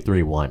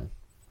 4-2-3-1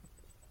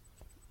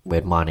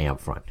 with Mane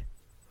up front.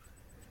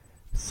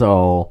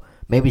 So,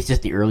 maybe it's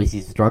just the early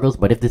season struggles,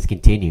 but if this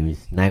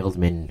continues,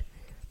 Nagelsmann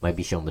might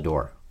be shown the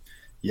door.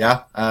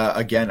 Yeah,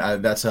 again,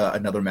 that's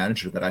another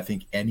manager that I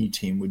think any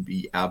team would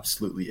be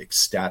absolutely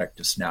ecstatic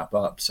to snap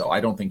up. So I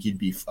don't think he'd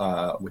be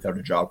without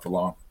a job for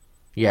long.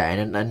 Yeah,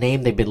 and a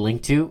name they've been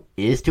linked to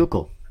is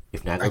Tuchel.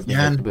 If Nagelsmann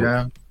gets the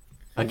boot.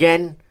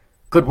 Again,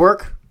 could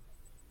work.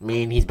 I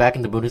mean, he's back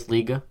in the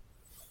Bundesliga.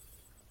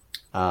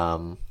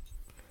 Right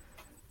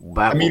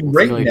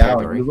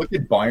now, you look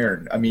at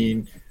Bayern. I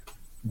mean,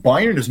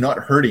 Bayern is not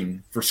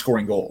hurting for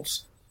scoring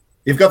goals.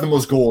 They've got the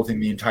most goals in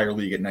the entire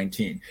league at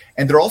 19.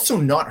 And they're also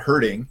not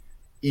hurting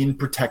in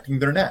protecting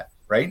their net,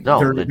 right?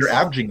 No, they're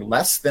averaging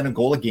less than a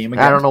goal a game.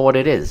 I don't know what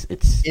it is.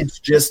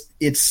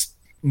 It's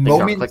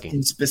moments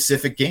in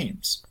specific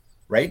games,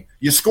 right?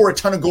 You score a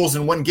ton of goals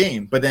in one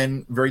game, but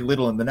then very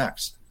little in the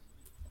next.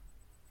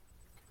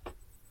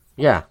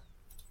 Yeah.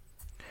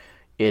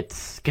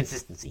 It's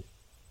consistency.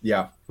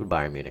 Yeah. With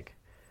Bayern Munich.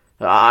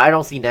 I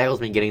don't see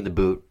Nagelsmann getting the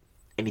boot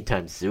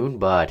anytime soon,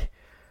 but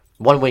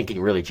one win can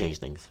really change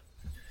things.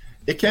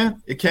 It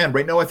can.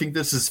 Right now, I think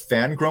this is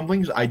fan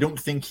grumblings. I don't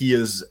think he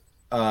is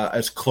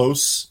as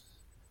close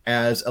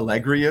as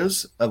Allegri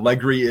is.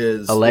 Allegri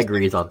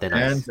is on thin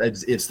ice.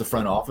 It's the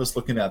front office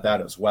looking at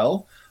that as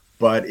well.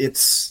 But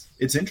it's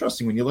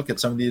interesting when you look at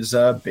some of these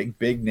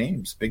big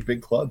names,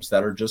 big clubs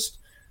that are just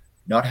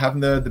not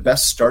having the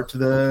best start to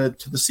the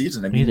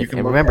season. I mean, you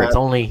can remember it's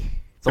only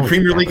the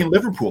Premier League and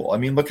Liverpool. I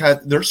mean, look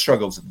at their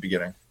struggles at the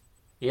beginning.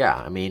 Yeah,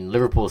 I mean,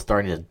 Liverpool is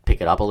starting to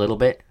pick it up a little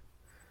bit.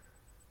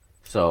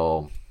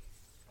 So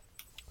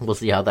we'll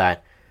see how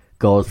that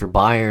goes for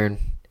Bayern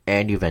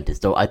and Juventus.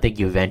 So I think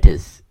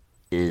Juventus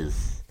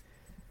is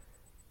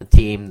a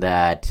team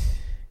that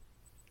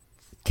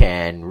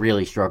can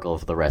really struggle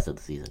for the rest of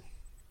the season.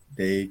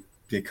 They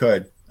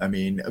could. I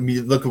mean,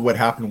 look at what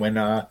happened when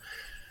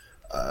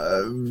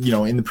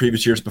in the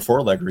previous years before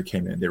Allegri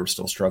came in, they were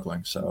still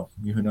struggling. So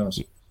who knows?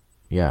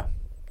 Yeah,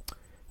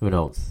 who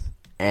knows?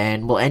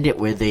 And we'll end it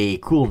with a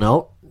cool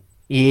note.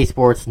 EA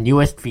Sports'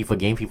 newest FIFA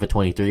game, FIFA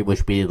 23, which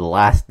will be the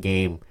last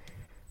game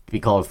to be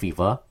called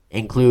FIFA,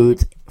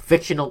 includes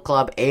fictional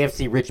club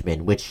AFC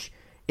Richmond, which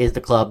is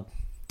the club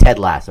Ted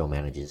Lasso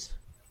manages.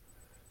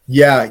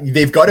 Yeah,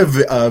 they've got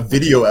a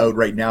video out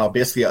right now,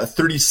 basically a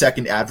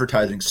 30-second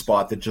advertising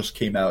spot that just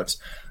came out.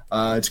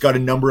 It's got a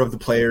number of the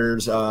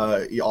players,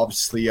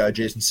 obviously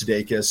Jason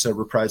Sudeikis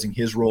reprising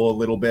his role a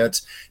little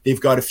bit. They've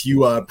got a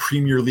few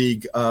Premier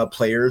League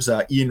players,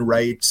 Ian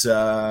Wright,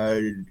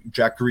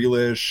 Jack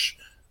Grealish,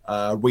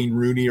 Wayne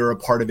Rooney are a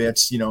part of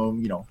it,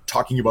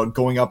 talking about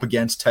going up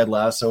against Ted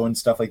Lasso and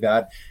stuff like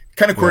that.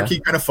 Kind of quirky,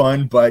 kind of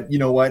fun, but you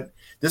know what?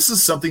 This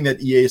is something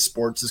that EA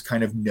Sports is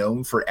kind of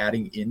known for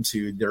adding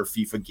into their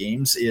FIFA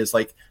games, is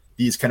like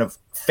these kind of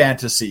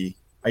fantasy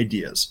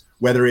ideas,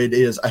 whether it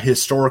is a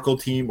historical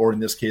team or in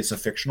this case a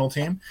fictional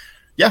team.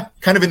 Yeah,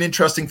 kind of an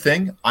interesting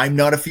thing. I'm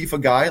not a FIFA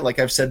guy, like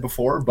I've said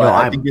before, but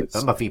I think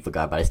I'm a FIFA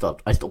guy, but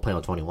I still play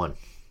on 21.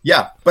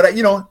 Yeah, but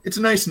it's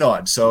a nice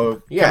nod.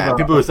 So yeah, kind of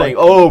people are saying,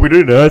 "Oh, we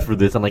didn't ask for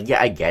this." I'm like,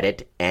 yeah, I get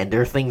it, and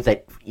there are things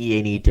that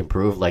EA need to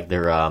improve, like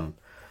their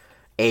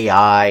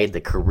AI,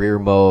 the career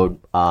mode,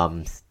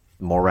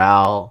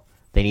 morale.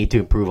 They need to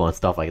improve on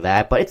stuff like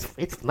that. But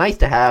it's nice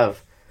to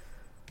have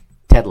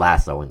Ted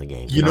Lasso in the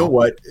game. You know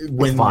what?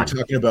 When we're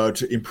talking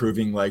about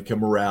improving like a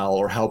morale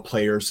or how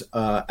players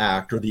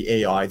act or the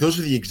AI, those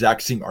are the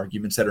exact same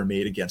arguments that are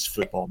made against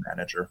Football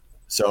Manager.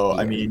 So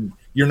I mean,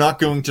 you're not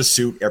going to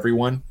suit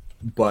everyone,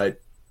 but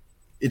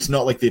it's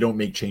not like they don't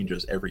make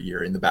changes every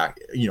year in the back,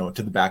 to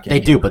the back end. They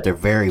do, but they're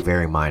very,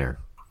 very minor.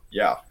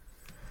 Yeah.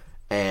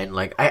 And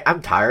like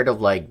I'm tired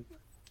of like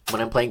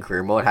when I'm playing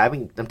career mode,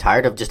 I'm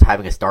tired of just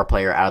having a star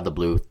player out of the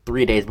blue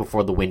 3 days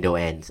before the window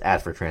ends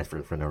ask for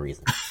transfer for no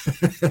reason,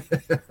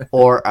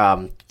 or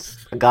a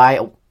guy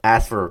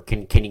asks for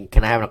can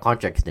I have a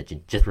contract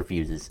extension, just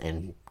refuses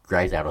and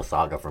drags out a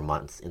saga for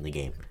months in the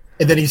game,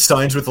 and then he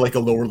signs with like a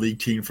lower league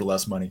team for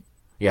less money.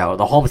 Yeah, well,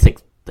 the homesick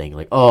thing,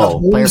 like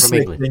player from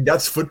England. Thing,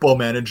 that's Football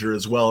Manager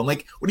as well. I'm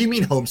like, what do you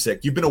mean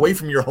homesick? You've been away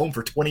from your home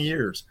for 20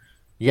 years.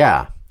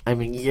 Yeah. I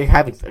mean, you're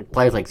having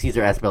players like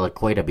Cesar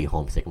Azpilicueta be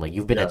homesick. Like,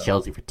 you've been at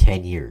Chelsea for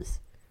 10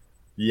 years.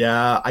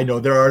 Yeah, I know.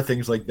 There are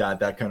things like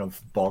that kind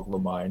of boggle the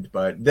mind.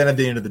 But then at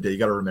the end of the day, you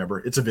got to remember,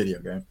 it's a video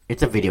game.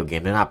 It's a video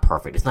game. They're not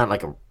perfect. It's not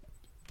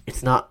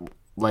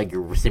like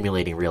you're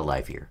simulating real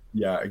life here.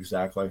 Yeah,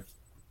 exactly.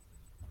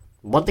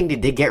 One thing they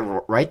did get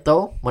right,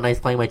 though, when I was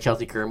playing my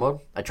Chelsea career mode,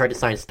 I tried to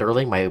sign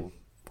Sterling. My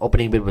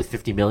opening bid was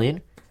 $50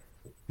 million.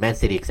 Man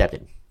City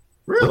accepted.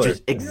 Really? Which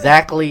is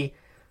exactly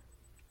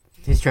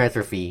his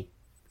transfer fee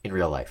in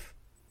real life.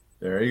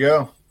 There you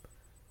go.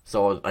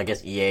 So I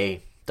guess EA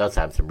does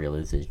have some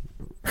realism.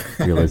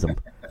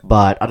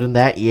 But other than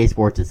that, EA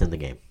Sports is in the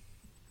game.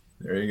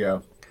 There you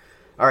go.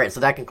 Alright,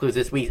 so that concludes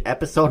this week's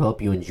episode. Hope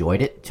you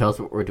enjoyed it. Tell us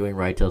what we're doing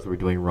right. Tell us what we're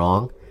doing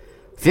wrong.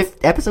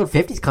 Episode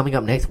 50 is coming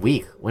up next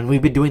week. When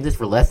we've been doing this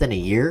for less than a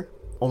year,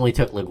 only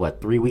took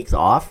 3 weeks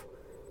off,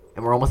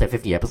 and we're almost at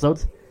 50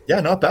 episodes. Yeah,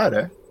 not bad,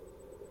 eh?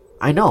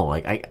 I know.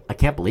 I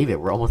can't believe it.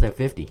 We're almost at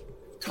 50.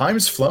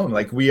 Time's flown.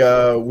 Like we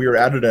were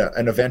at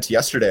an event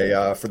yesterday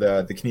for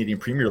the Canadian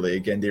Premier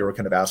League, and they were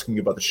kind of asking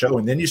about the show,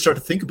 and then you start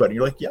to think about it, and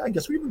you're like, yeah, I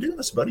guess we've been doing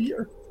this about a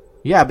year.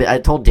 Yeah, but I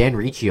told Dan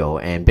Riccio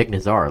and Big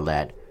Nazar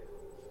that,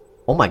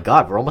 oh my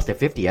God, we're almost at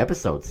 50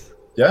 episodes.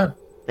 Yeah.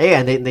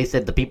 Yeah, and they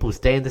said the people who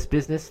stay in this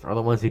business are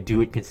the ones who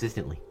do it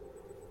consistently.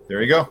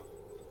 There you go.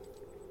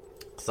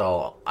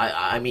 So,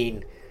 I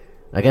mean,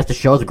 I guess the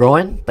show's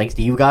growing, thanks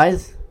to you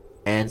guys,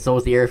 and so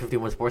is the Area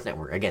 51 Sports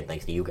Network. Again,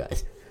 thanks to you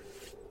guys.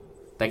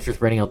 Thanks for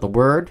spreading out the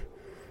word.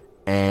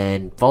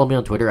 And follow me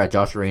on Twitter at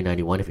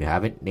JoshuaRay91 if you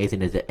haven't.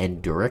 Nathan is at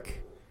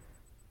Enduric.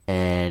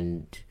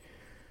 And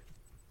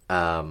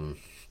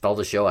follow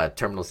the show at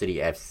Terminal City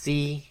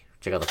FC.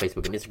 Check out the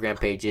Facebook and Instagram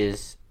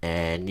pages.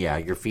 And yeah,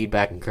 your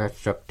feedback and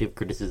constructive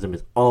criticism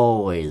is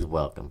always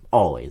welcome.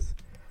 Always.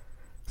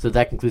 So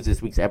that concludes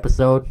this week's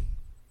episode.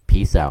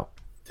 Peace out.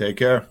 Take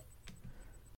care.